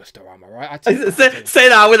like the Hulkbuster armor, right? Say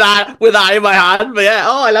that with that in my hand, but yeah.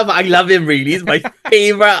 Oh, I love him. Really, he's my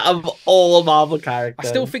favorite of all Marvel characters. I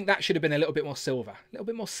still think that should have been a little bit more silver. A little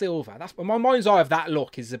bit more silver. That's my mind's eye of that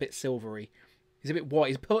look is a bit silvery. He's a bit white.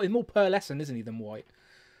 He's more pearlescent, isn't he, than white?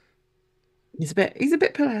 He's a bit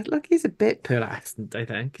pearlescent. Look, he's a bit pearlescent, I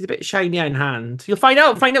think. He's a bit shiny in hand. You'll find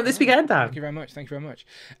out this weekend, Dan. Thank you very much.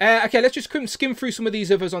 Okay, let's just skim through some of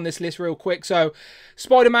these others on this list real quick. So,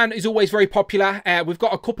 Spider-Man is always very popular. We've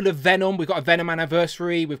got a couple of Venom. We've got a Venom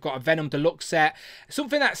Anniversary. We've got a Venom Deluxe set.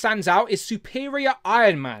 Something that stands out is Superior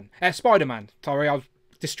Spider-Man. Sorry, I was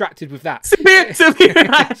distracted with that.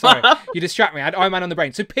 Sorry, you distract me. I had Iron Man on the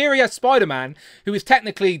brain. Superior Spider-Man, who is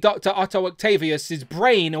technically Dr. Otto Octavius'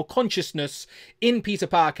 brain or consciousness in Peter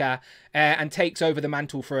Parker, and takes over the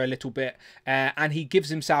mantle for a little bit. And he gives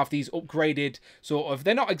himself these upgraded sort of...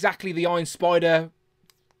 They're not exactly the Iron Spider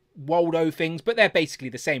Waldo things, but they're basically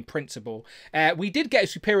the same principle. We did get a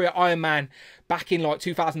Superior Iron Man back in like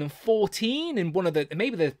 2014 in one of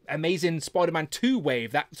maybe the Amazing Spider-Man 2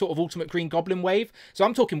 wave, that sort of Ultimate Green Goblin wave. So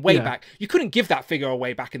I'm talking way back. You couldn't give that figure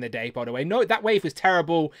away back in the day, by the way. No, that wave was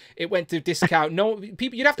terrible. It went to discount.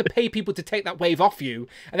 You'd have to pay people to take that wave off you.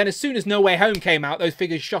 And then as soon as No Way Home came out, those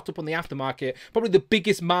figures shot up on the aftermarket. Probably the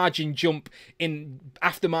biggest margin jump in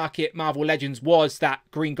aftermarket Marvel Legends was that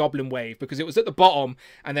Green Goblin wave, because it was at the bottom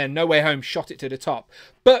and then No Way Home shot it to the top.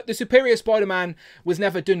 But the Superior Spider-Man was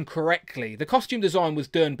never done correctly. The costume design was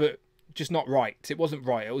done, but just not right. It wasn't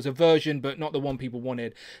right. It was a version, but not the one people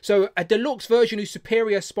wanted. So a deluxe version of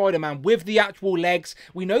Superior Spider-Man with the actual legs.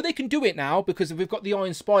 We know they can do it now because we've got the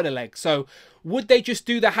Iron Spider legs. So would they just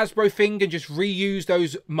do the Hasbro thing and just reuse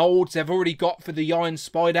those molds they've already got for the Iron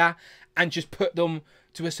Spider and just put them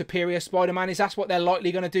to a Superior Spider-Man? Is that what they're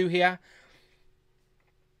likely going to do here?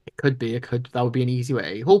 Could be. It could. That would be an easy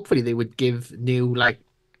way. Hopefully, they would give new like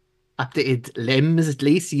updated limbs at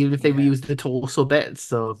least, even if they Yeah. reuse the torso bits.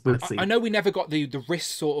 So we'll see. I know we never got the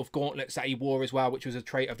wrist sort of gauntlets that he wore as well, which was a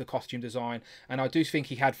trait of the costume design. And I do think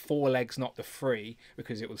he had 4 legs, not the 3,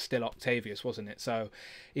 because it was still Octavius, wasn't it? So,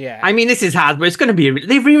 yeah. I mean, this is Hasbro. It's going to be.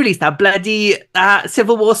 They re-released that bloody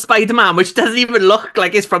Civil War Spider-Man, which doesn't even look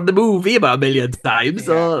like it's from the movie about a million times.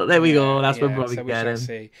 So there we go. That's what we're probably getting.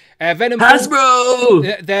 See. Venom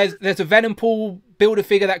Hasbro. There's a Venom Pool builder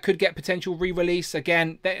figure that could get potential re-release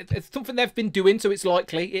again. It's something they've been doing, so it's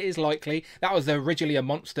likely. It is likely. That was originally a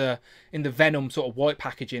monster in the Venom sort of white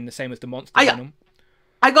packaging, the same as the monster Venom.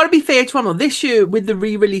 I got to be fair to one. This year, with the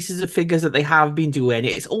re-releases of figures that they have been doing,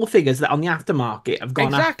 it's all figures that on the aftermarket have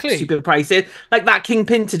gone up super prices. Like that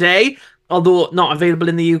Kingpin today, although not available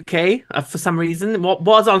in the UK for some reason. What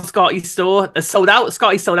was on Scotty's store sold out.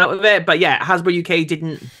 Scotty sold out of it, but yeah, Hasbro UK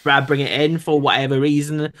didn't bring it in for whatever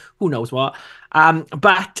reason. Who knows what?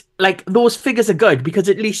 But like those figures are good because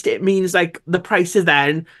at least it means like the prices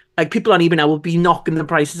then. Like people on eBay now will be knocking the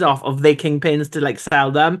prices off of their Kingpins to like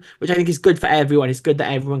sell them, which I think is good for everyone. It's good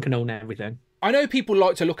that everyone can own everything. I know people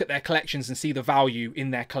like to look at their collections and see the value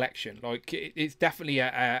in their collection. Like, it's definitely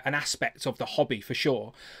an aspect of the hobby for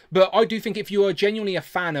sure. But I do think if you are genuinely a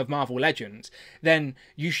fan of Marvel Legends, then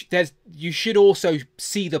you should also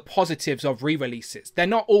see the positives of re-releases. They're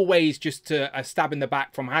not always just a stab in the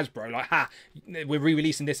back from Hasbro, like, ha, we're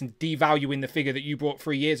re-releasing this and devaluing the figure that you bought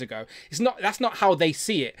 3 years ago. That's not how they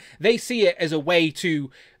see it. They see it as a way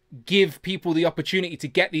to give people the opportunity to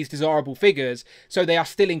get these desirable figures, so they are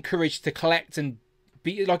still encouraged to collect and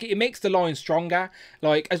be like, it makes the line stronger.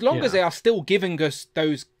 Like, as long as they are still giving us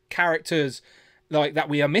those characters like that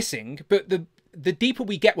we are missing, but the deeper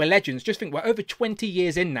we get with Legends, just think we're over 20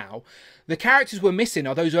 years in now. The characters we're missing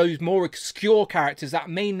are those more obscure characters that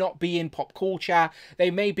may not be in pop culture.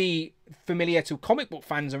 They may be familiar to comic book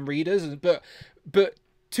fans and readers, but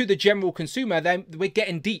to the general consumer, then we're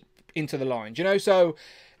getting deep into the lines, you know. So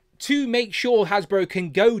to make sure Hasbro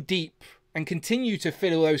can go deep and continue to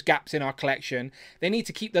fill those gaps in our collection, they need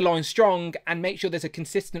to keep the line strong and make sure there's a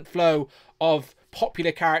consistent flow of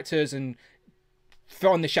popular characters and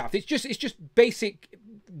throw on the shaft. It's just basic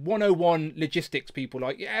 101 logistics, people.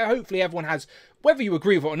 Like, yeah, hopefully everyone has, whether you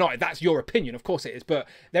agree with it or not, that's your opinion, of course it is, but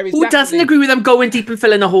there is Who doesn't agree with them going deep and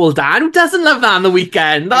filling a hole, Dan? Who doesn't love that on the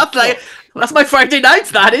weekend? That's my Friday night,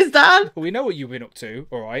 that is, Dan. Well, we know what you've been up to,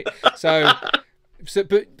 all right?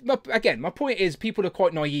 But again, my point is, people are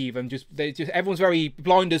quite naive and everyone's very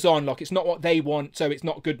blinders on, like it's not what they want, so it's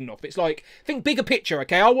not good enough. It's like, think bigger picture,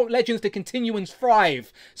 okay? I want Legends to continue and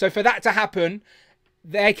thrive. So for that to happen,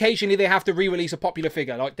 occasionally they have to re-release a popular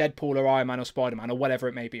figure like Deadpool or Iron Man or Spider-Man or whatever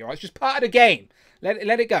it may be, all right? It's just part of the game.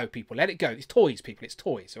 Let it go, people. Let it go. It's toys, people. It's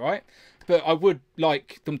toys, all right? But I would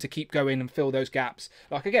like them to keep going and fill those gaps.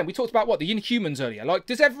 Like, again, we talked about, what, the Inhumans earlier. Like,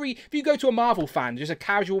 if you go to a Marvel fan, just a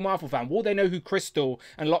casual Marvel fan, will they know who Crystal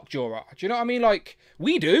and Lockjaw are? Do you know what I mean? Like,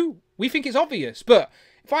 we do. We think it's obvious. But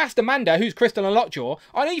if I asked Amanda who's Crystal and Lockjaw,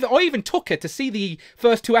 I even took her to see the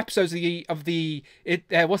first 2 episodes of the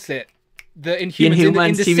the Inhumans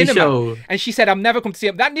in the TV cinema. show. And she said, I'm never come to see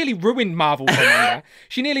it. That nearly ruined Marvel for Amanda.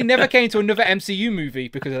 She nearly never came to another MCU movie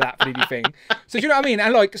because of that bloody thing. So do you know what I mean?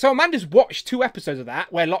 And like, so Amanda's watched 2 episodes of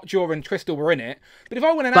that where Lockjaw and Crystal were in it. But if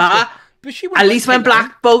I went and asked her, but she at least when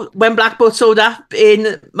Black Bolt showed up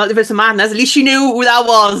in Multiverse of Madness, at least she knew who that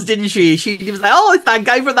was, didn't she? She was like, oh, it's that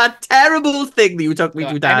guy from that terrible thing that you took me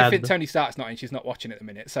to, Dad. Anything Tony Stark's not in, she's not watching at the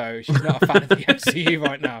minute, so she's not a fan of the MCU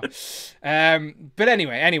right now. But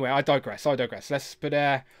anyway, I digress.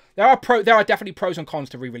 There are definitely pros and cons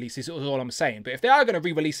to re-releases, is all I'm saying. But if they are going to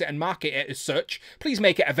re-release it and market it as such, please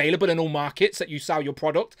make it available in all markets that you sell your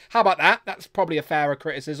product. How about that? That's probably a fairer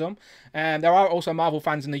criticism. And there are also Marvel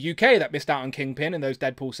fans in the UK that missed out on Kingpin and those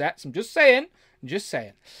Deadpool sets. I'm just saying.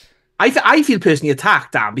 I feel personally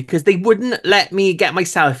attacked, Dan, because they wouldn't let me get my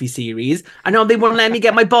selfie series, and now they won't let me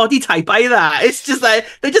get my body type either. It's just like,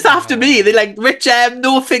 they're just after me. They're like, Rich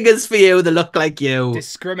no fingers for you that look like you.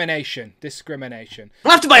 Discrimination.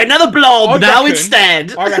 I'll have to buy another blob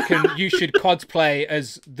instead. I reckon you should cosplay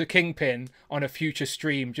as the Kingpin on a future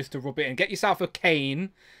stream just to rub it in. Get yourself a cane.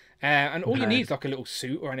 And all you need is like a little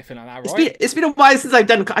suit or anything like that, right? It's been a while since I've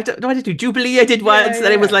done. I don't know what I did. Jubilee I did once, and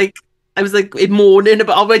then it was like, I was like in mourning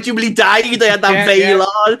about when Jubilee died. I had that veil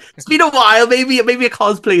on. It's been a while. Maybe a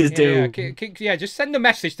cosplay is due. Yeah, just send a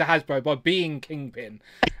message to Hasbro by being Kingpin.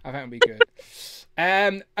 I think it'd be good.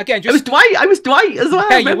 Again, just I was Dwight as well.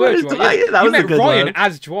 Yeah, you were Dwight. That was met a good Ryan one.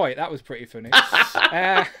 as Dwight. That was pretty funny.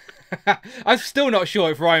 I'm still not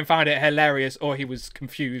sure if Ryan found it hilarious or he was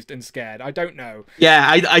confused and scared. I don't know. Yeah,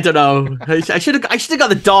 I don't know. I should have got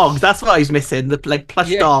the dogs. That's what I was missing. The like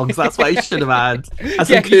plush dogs. That's what I should have had. That's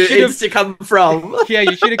Yeah, where curtains to come from. Yeah,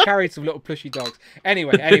 you should have carried some little plushy dogs.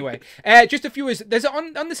 Anyway, just a few. There's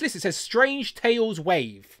on this list. It says Strange Tales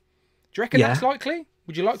Wave. Do you reckon that's likely?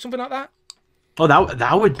 Would you like something like that? Oh,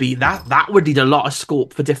 that would be that would need a lot of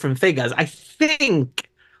scope for different figures. I think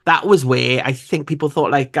that was where I think people thought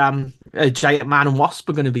like Giant Man and Wasp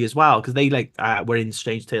were going to be as well, because they like were in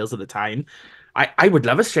Strange Tales at the time. I would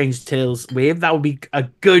love a Strange Tales wave. That would be a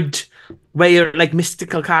good way of like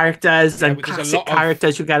mystical characters and classic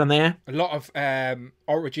characters you get on there. A lot of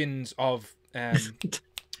origins of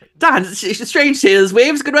Dan, Strange Tales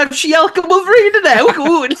wave's going to have She-Hulk and Wolverine in there.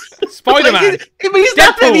 Good. Spider-Man. It means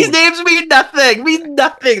nothing. These names mean nothing. Mean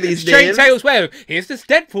nothing. These Strange names. Tales wave. Here's this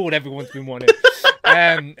Deadpool everyone's been wanting.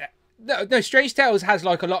 No, Strange Tales has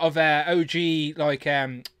like a lot of OG like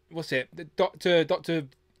what's it? The Doctor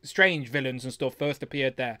Strange villains and stuff first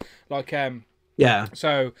appeared there. Like yeah.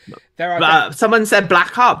 So there are. Someone said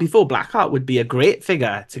Blackheart before. Blackheart would be a great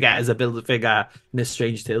figure to get as a build figure in this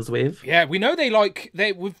Strange Tales wave. Yeah, we know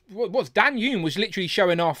what's Dan Yoon was literally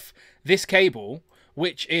showing off this cable,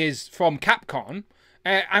 which is from Capcom,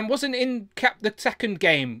 and wasn't in the second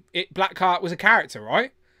game. Blackheart was a character,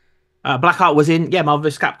 right? Blackheart was in Marvel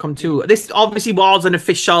vs. Capcom 2. This obviously was an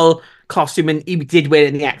official costume, and he did wear it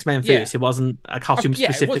in the X-Men first. It wasn't a costume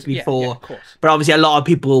specifically for. But obviously, a lot of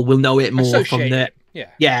people will know it more from the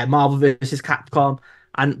Marvel vs. Capcom,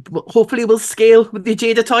 and hopefully, we'll scale with the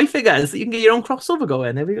Jada toy figures. You can get your own crossover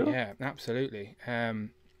going. There we go. Yeah, absolutely.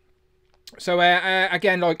 So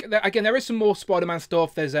again, there is some more Spider-Man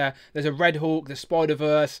stuff. There's a Red Hulk, the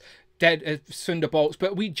Spider-Verse. Thunderbolts,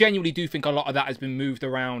 but we genuinely do think a lot of that has been moved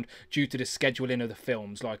around due to the scheduling of the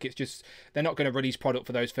films. Like, it's just they're not going to release product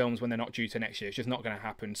for those films when they're not due to next year. It's just not going to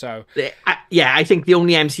happen. So I think the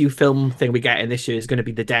only MCU film thing we get in this year is going to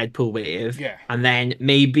be the Deadpool wave, and then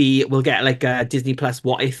maybe we'll get like a Disney Plus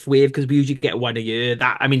What If wave, because we usually get one a year.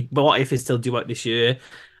 What If is still due out this year.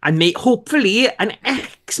 And hopefully an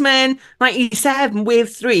X-Men 97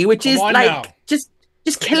 wave 3, which is like just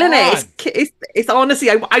killing it. It's honestly,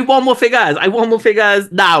 I want more figures. I want more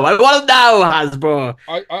figures now. I want them now, Hasbro.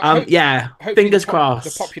 Fingers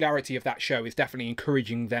crossed. The popularity of that show is definitely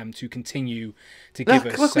encouraging them to continue to give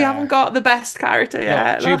us. Look, we haven't got the best character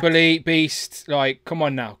yet. Jubilee, Beast, like, come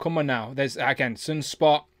on now. There's again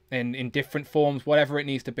Sunspot. In different forms, whatever it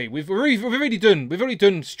needs to be. We've already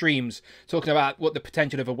done streams talking about what the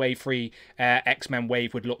potential of a Wave 3 X-Men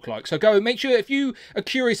wave would look like. So go make sure, if you are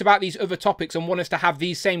curious about these other topics and want us to have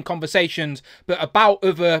these same conversations but about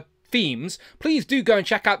other themes, please do go and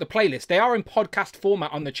check out the playlist. They are in podcast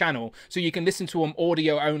format on the channel, so you can listen to them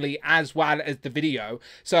audio only as well as the video.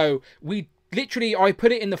 So I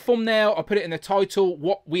put it in the thumbnail, I put it in the title,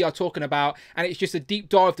 what we are talking about, and it's just a deep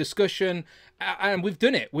dive discussion. And we've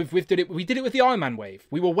done it. We did it with the Iron Man wave.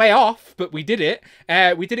 We were way off, but we did it.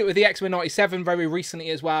 We did it with the X-Men 97 very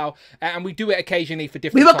recently as well, and we do it occasionally for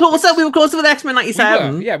different. We were closer with X-Men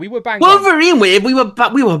 97. We were bang. Wolverine wave. We were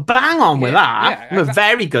bang on with that. We were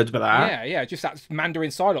very good with that. Yeah. Just that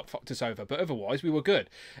Mandarin Psylocke fucked us over, but otherwise we were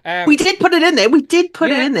good. We did put it in there.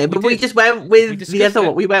 But we just went with the other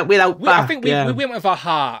one. We went without. I think we went with our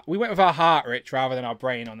heart. We went with our heart, Rich, rather than our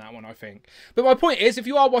brain on that one, I think. But my point is, if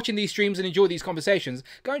you are watching these streams and enjoy these conversations,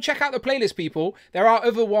 go and check out the playlist, people. There are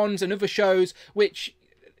other ones and other shows which,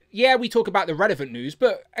 we talk about the relevant news,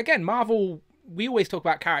 but again, Marvel, we always talk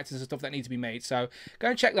about characters and stuff that need to be made, so go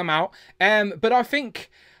and check them out. But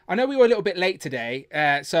I know we were a little bit late today,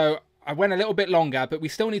 so I went a little bit longer, but we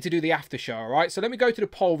still need to do the after show, all right? So let me go to the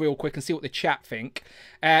poll real quick and see what the chat think.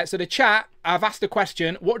 So the chat, I've asked the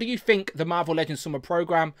question, what do you think the Marvel Legends Summer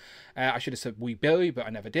Program? I should have said Wee Billy, but I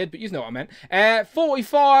never did, but you know what I meant.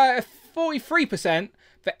 43%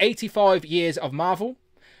 for 85 years of Marvel.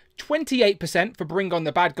 28% for Bring On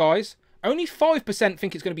the Bad Guys. Only 5%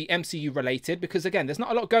 think it's going to be MCU related, because again, there's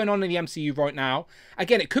not a lot going on in the MCU right now.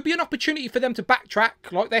 Again, it could be an opportunity for them to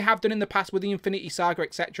backtrack like they have done in the past with the Infinity Saga,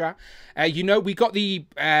 etc. We got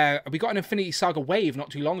an Infinity Saga wave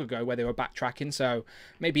not too long ago where they were backtracking, so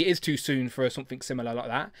maybe it is too soon for something similar like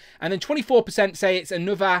that. And then 24% say it's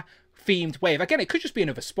another themed wave. Again, it could just be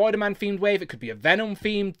another Spider-Man themed wave. It could be a Venom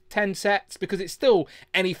themed 10 sets, because it's still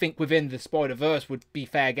anything within the Spider-Verse would be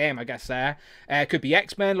fair game, I guess. There could be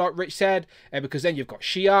X-Men, like Rich said, because then you've got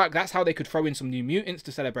She-Hulk. That's how they could throw in some New Mutants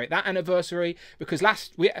to celebrate that anniversary, because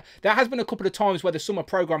there has been a couple of times where the summer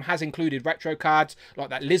program has included retro cards, like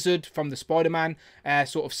that Lizard from the Spider-Man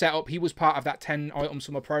sort of setup. He was part of that 10 item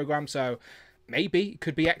summer program, so maybe it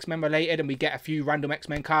could be X-Men related, and we get a few random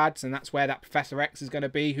X-Men cards, and that's where that Professor X is going to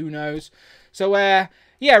be. Who knows? So,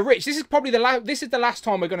 yeah, Rich, this is probably the last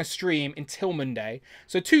time we're going to stream until Monday.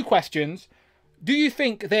 So, 2 questions. Do you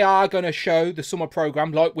think they are going to show the summer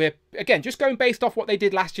program like we're, again, just going based off what they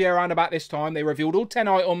did last year around about this time? They revealed all 10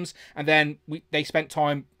 items, and then they spent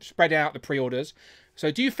time spreading out the pre-orders. So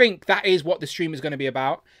do you think that is what the stream is going to be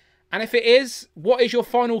about? And if it is, what is your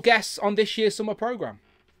final guess on this year's summer program?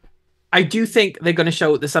 I do think they're going to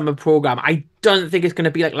show the summer program. I don't think it's going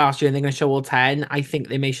to be like last year and they're going to show all 10. I think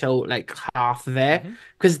they may show like half of it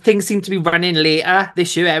because things seem to be running later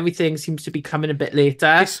this year. Everything seems to be coming a bit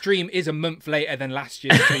later. This stream is a month later than last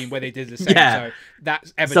year's stream where they did the same. Yeah. So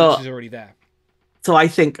that evidence is already there. So I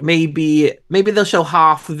think maybe they'll show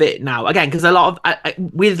half of it now. Again, because a lot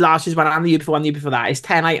of with last year's one and the year before that, it's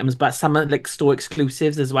 10 items, but some are like store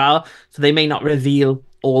exclusives as well. So they may not reveal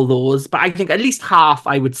all those, but I think at least half,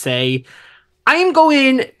 I would say. I'm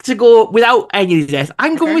going to go without any of this.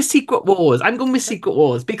 I'm going with Secret Wars. I'm going with Secret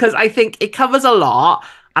Wars because I think it covers a lot,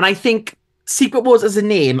 and I think Secret Wars as a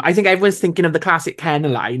name, I think everyone's thinking of the classic Kenner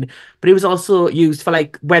line, but it was also used for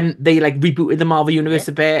like when they like rebooted the Marvel Universe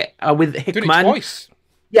a bit with Hickman. Did it twice.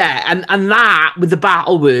 Yeah, and that with the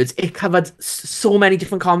battle words, it covered so many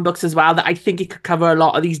different comic books as well that I think it could cover a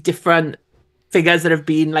lot of these different figures that have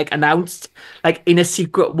been like announced, like in a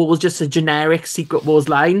Secret Wars, just a generic Secret Wars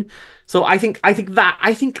line. So I think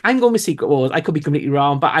I'm going with Secret Wars. I could be completely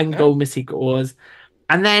wrong, but I'm going with Secret Wars.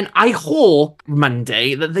 And then I hope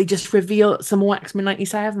Monday that they just reveal some more X-Men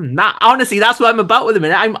 97. Honestly, that's what I'm about with a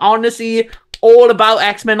minute. I'm honestly all about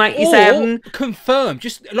X-Men 97. Or confirm,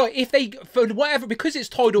 just like if they, for whatever, because it's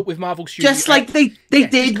tied up with Marvel Studios. Just like they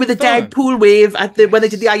did with the Deadpool wave when they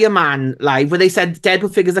did the Iron Man live, where they said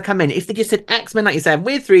Deadpool figures are coming. If they just said X-Men 97,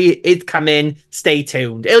 Wave 3 is coming, stay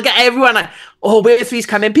tuned. It'll get everyone like, oh, Wave 3's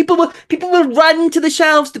coming. People will run to the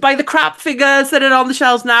shelves to buy the crap figures that are on the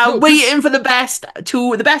shelves now, waiting for the best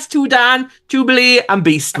two, Dan, Jubilee, and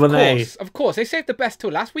Beast. Of course, they saved the best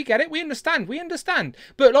till last. We get it. We understand.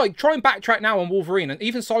 But like, try and backtrack now on Wolverine, and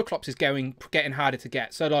even Cyclops is getting harder to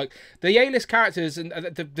get. So like, the A-list characters and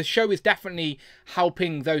the show is definitely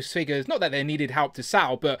helping those figures. Not that they needed help to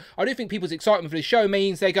sell, but I do think people's excitement for the show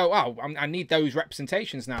means they go, oh, I need those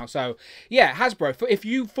representations now. So yeah, Hasbro, if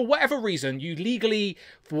you, for whatever reason, you legally,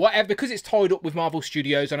 for whatever, because it's tied up with Marvel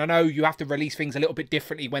Studios, and I know you have to release things a little bit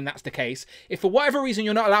differently when that's the case. If for whatever reason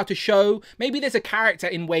you're not allowed to show, maybe there's a character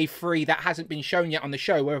in Wave 3 that hasn't been shown yet on the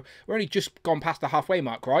show. We're only just gone past the halfway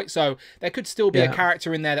mark, right? So there could still be a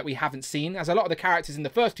character in there that we haven't seen, as a lot of the characters in the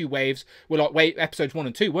first 2 waves were like episodes 1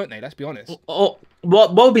 and 2, weren't they? Let's be honest.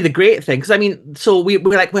 What would be the great thing? Because I mean, so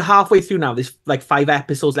we're halfway through now. There's like 5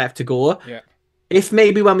 episodes left to go. Yeah. If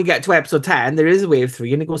maybe when we get to episode 10, there is a Wave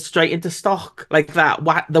 3 and it goes straight into stock like that,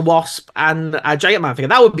 the Wasp and a Giant Man figure,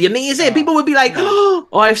 that would be amazing. People would be like, oh,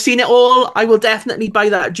 I've seen it all. I will definitely buy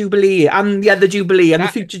that Jubilee and the other Jubilee and the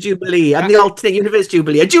future Jubilee and the alternate universe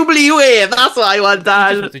Jubilee. A Jubilee wave, that's what I want,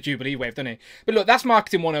 Dan. It's a Jubilee wave, doesn't it? But look, that's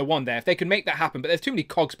marketing 101 there. If they can make that happen, but there's too many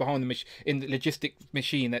cogs behind in the logistic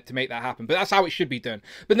machine to make that happen. But that's how it should be done.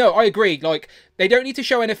 But no, I agree. Like, they don't need to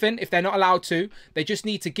show anything if they're not allowed to. They just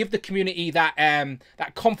need to give the community that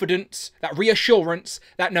that confidence, that reassurance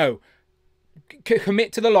that no,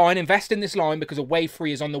 commit to the line, invest in this line because a Wave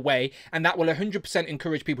 3 is on the way, and that will 100%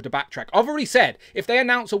 encourage people to backtrack. I've already said, if they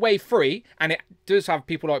announce a Wave 3 and it does have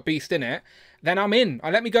people like Beast in it, then I'm in.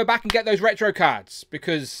 Let me go back and get those retro cards,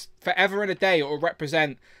 because forever and a day it will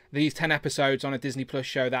represent these 10 episodes on a Disney Plus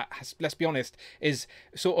show that has, let's be honest, is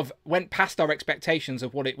sort of went past our expectations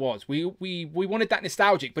of what it was. We wanted that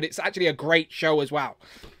nostalgic, but it's actually a great show as well.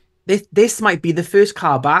 This might be the first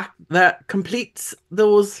car back that completes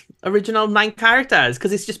those original 9 characters,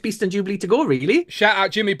 because it's just Beast and Jubilee to go, really. Shout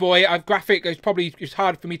out Jimmy Boy. I've graphic. It's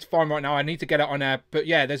hard for me to find right now. I need to get it on there. But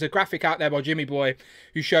yeah, there's a graphic out there by Jimmy Boy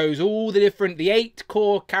who shows all the 8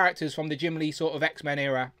 core characters from the Jim Lee sort of X-Men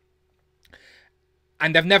era.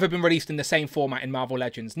 And they've never been released in the same format in Marvel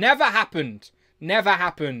Legends. Never happened. Never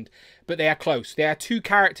happened. But they are close. They are 2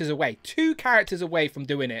 characters away. 2 characters away from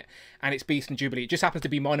doing it. And it's Beast and Jubilee. It just happens to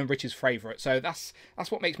be mine and Rich's favourite. So that's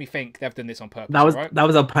what makes me think they've done this on purpose. That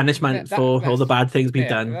was our punishment for all the bad things we've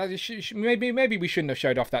done. Maybe we shouldn't have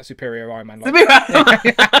showed off that Superior Iron Man. We'll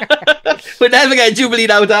never get Jubilee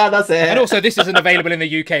now, Dan. That's it. And also, this isn't available in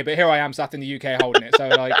the UK, but here I am sat in the UK holding it. So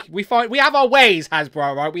like, we have our ways,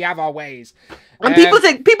 Hasbro, right? We have our ways. And people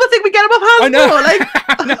think we get him off Hasbro.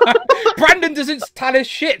 I know. Brandon doesn't tell us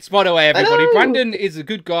shits, by the way, everybody. Brandon is a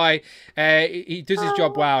good guy. He does his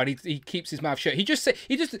job well, and he keeps his mouth shut.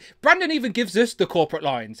 Brandon even gives us the corporate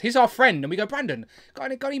lines. He's our friend, and we go, Brandon,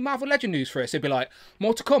 got any Marvel Legend news for us? He'll be like,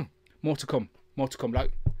 more to come. More to come. More to come.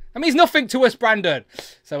 Like, that means nothing to us, Brandon.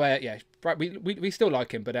 So yeah, we still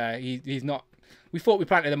like him, but he's not. We thought we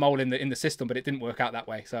planted a mole in the system, but it didn't work out that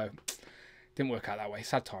way. So didn't work out that way.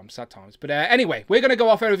 Sad times, sad times. But anyway, we're going to go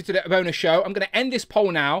off over to the bonus show. I'm going to end this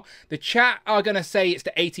poll now. The chat are going to say it's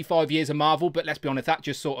the 85 years of Marvel, but let's be honest, that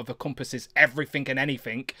just sort of encompasses everything and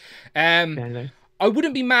anything. I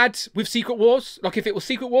wouldn't be mad with Secret Wars. Like, if it was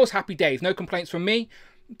Secret Wars, happy days. No complaints from me.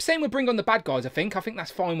 Same with Bring on the Bad Guys, I think. I think that's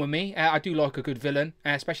fine with me. I do like a good villain,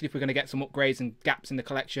 especially if we're going to get some upgrades and gaps in the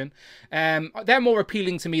collection. They're more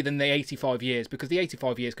appealing to me than the 85 years, because the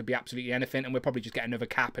 85 years could be absolutely anything, and we'll probably just get another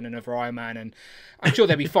Cap and another Iron Man, and I'm sure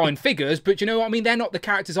they'll be fine figures, but you know what I mean? They're not the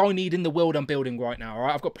characters I need in the world I'm building right now, all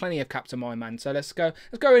right? I've got plenty of Captain Iron Man, so let's go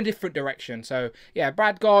in a different direction. So, yeah,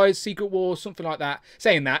 Bad Guys, Secret Wars, something like that.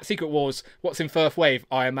 Saying that, Secret Wars, what's in first wave?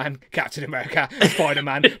 Iron Man, Captain America,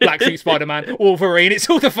 Spider-Man, Black Suit Spider-Man, Wolverine. It's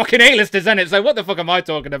all the fucking A-listers, isn't it? So what the fuck am I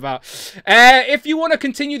talking about? If you want to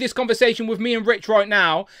continue this conversation with me and Rich right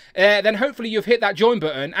now, then hopefully you've hit that join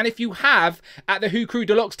button. And if you have, at the Who Crew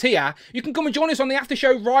Deluxe tier, you can come and join us on the after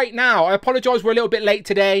show right now. I apologise, we're a little bit late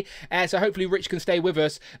today, so hopefully Rich can stay with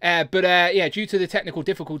us. But yeah, due to the technical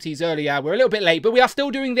difficulties earlier, we're a little bit late, but we are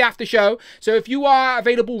still doing the after show. So if you are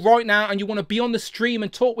available right now and you want to be on the stream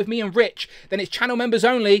and talk with me and Rich, then it's channel members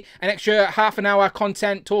only, an extra half an hour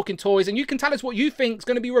content, talking toys, and you can tell us what you think is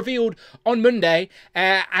going to be revealed on Monday,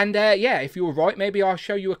 yeah, if you were right, maybe I'll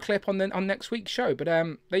show you a clip on next week's show. But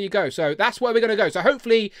there you go. So that's where we're going to go. So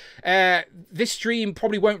hopefully this stream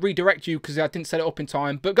probably won't redirect you because I didn't set it up in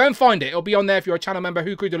time, but go and find it. It'll be on there if you're a channel member.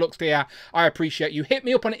 Who Crew Deluxe tier. I appreciate you. Hit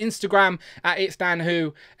me up on Instagram at It's Dan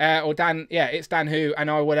Who, or Dan, yeah, It's Dan Who,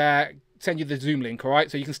 and I will send you the Zoom link, all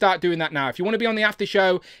right? So you can start doing that now. If you want to be on the after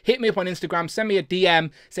show, hit me up on Instagram, send me a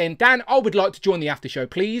DM saying, Dan, I would like to join the after show,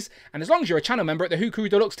 please. And as long as you're a channel member at the Who Crew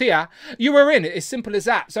Deluxe tier, you are in. It's as simple as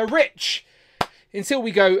that. So, Rich, until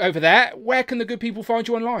we go over there, where can the good people find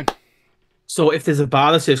you online? So if there's a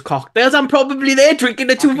bar that serves cocktails, I'm probably there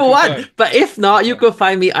drinking a 2-for-1. But if not, you can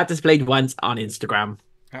find me at Displayed Once on Instagram.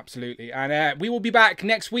 Absolutely. And we will be back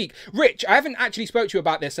next week. Rich, I haven't actually spoke to you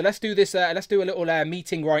about this, so let's do this. Let's do a little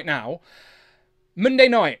meeting right now. Monday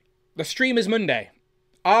night. The stream is Monday.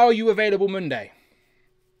 Are you available Monday?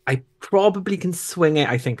 I probably can swing it,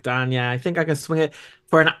 I think, Dan. Yeah, I think I can swing it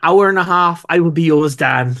for an hour and a half. I will be yours,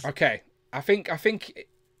 Dan. Okay. I think,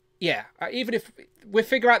 yeah, even if we'll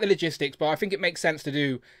figure out the logistics, but I think it makes sense to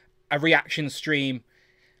do a reaction stream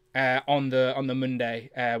on the Monday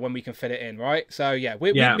when we can fit it in, right? So yeah,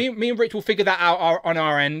 me and Rich will figure that out on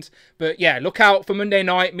our end. But yeah, look out for Monday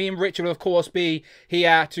night. Me and Rich will of course be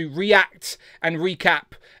here to react and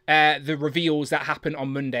recap the reveals that happen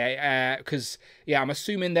on Monday. Because yeah, I'm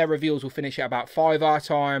assuming their reveals will finish at about 5 our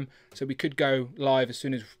time, so we could go live as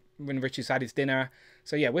soon as when Rich has had his dinner.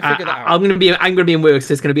 So yeah, we'll figure that out. I'm gonna be in work,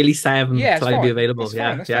 so it's gonna be at least 7 till I'll be available. That's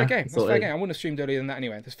fine. That's fair game. That's fair game. I wouldn't have streamed earlier than that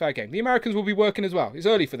anyway. That's fair game. The Americans will be working as well. It's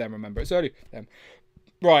early for them, remember. It's early for them.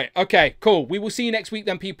 Right, okay, cool. We will see you next week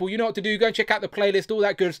then, people. You know what to do. Go and check out the playlist, all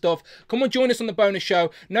that good stuff. Come on, join us on the bonus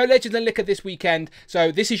show. No Legends and Liquor this weekend,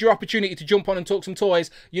 so this is your opportunity to jump on and talk some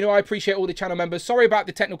toys. You know I appreciate all the channel members. Sorry about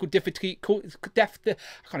the technical difficulty. I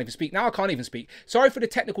can't even speak. Now I can't even speak. Sorry for the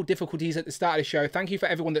technical difficulties at the start of the show. Thank you for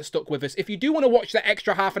everyone that stuck with us. If you do want to watch that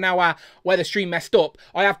extra half an hour where the stream messed up,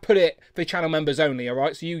 I have put it for channel members only, all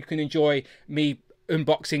right? So you can enjoy me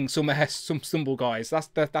unboxing some Stumble guys. That's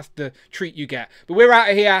the treat you get. But we're out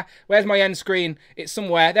of here. Where's my end screen? It's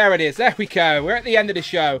somewhere. There it is. There we go. We're at the end of the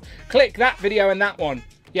show. Click that video and that one.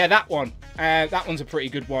 Yeah, that one. That one's a pretty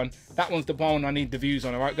good one. That one's the one I need the views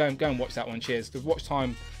on. All right, go and watch that one. Cheers. The watch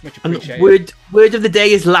time, much appreciated. Word of the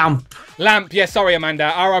day is lamp. Lamp. Yeah, sorry,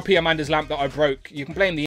 Amanda. RIP Amanda's lamp that I broke. You can blame the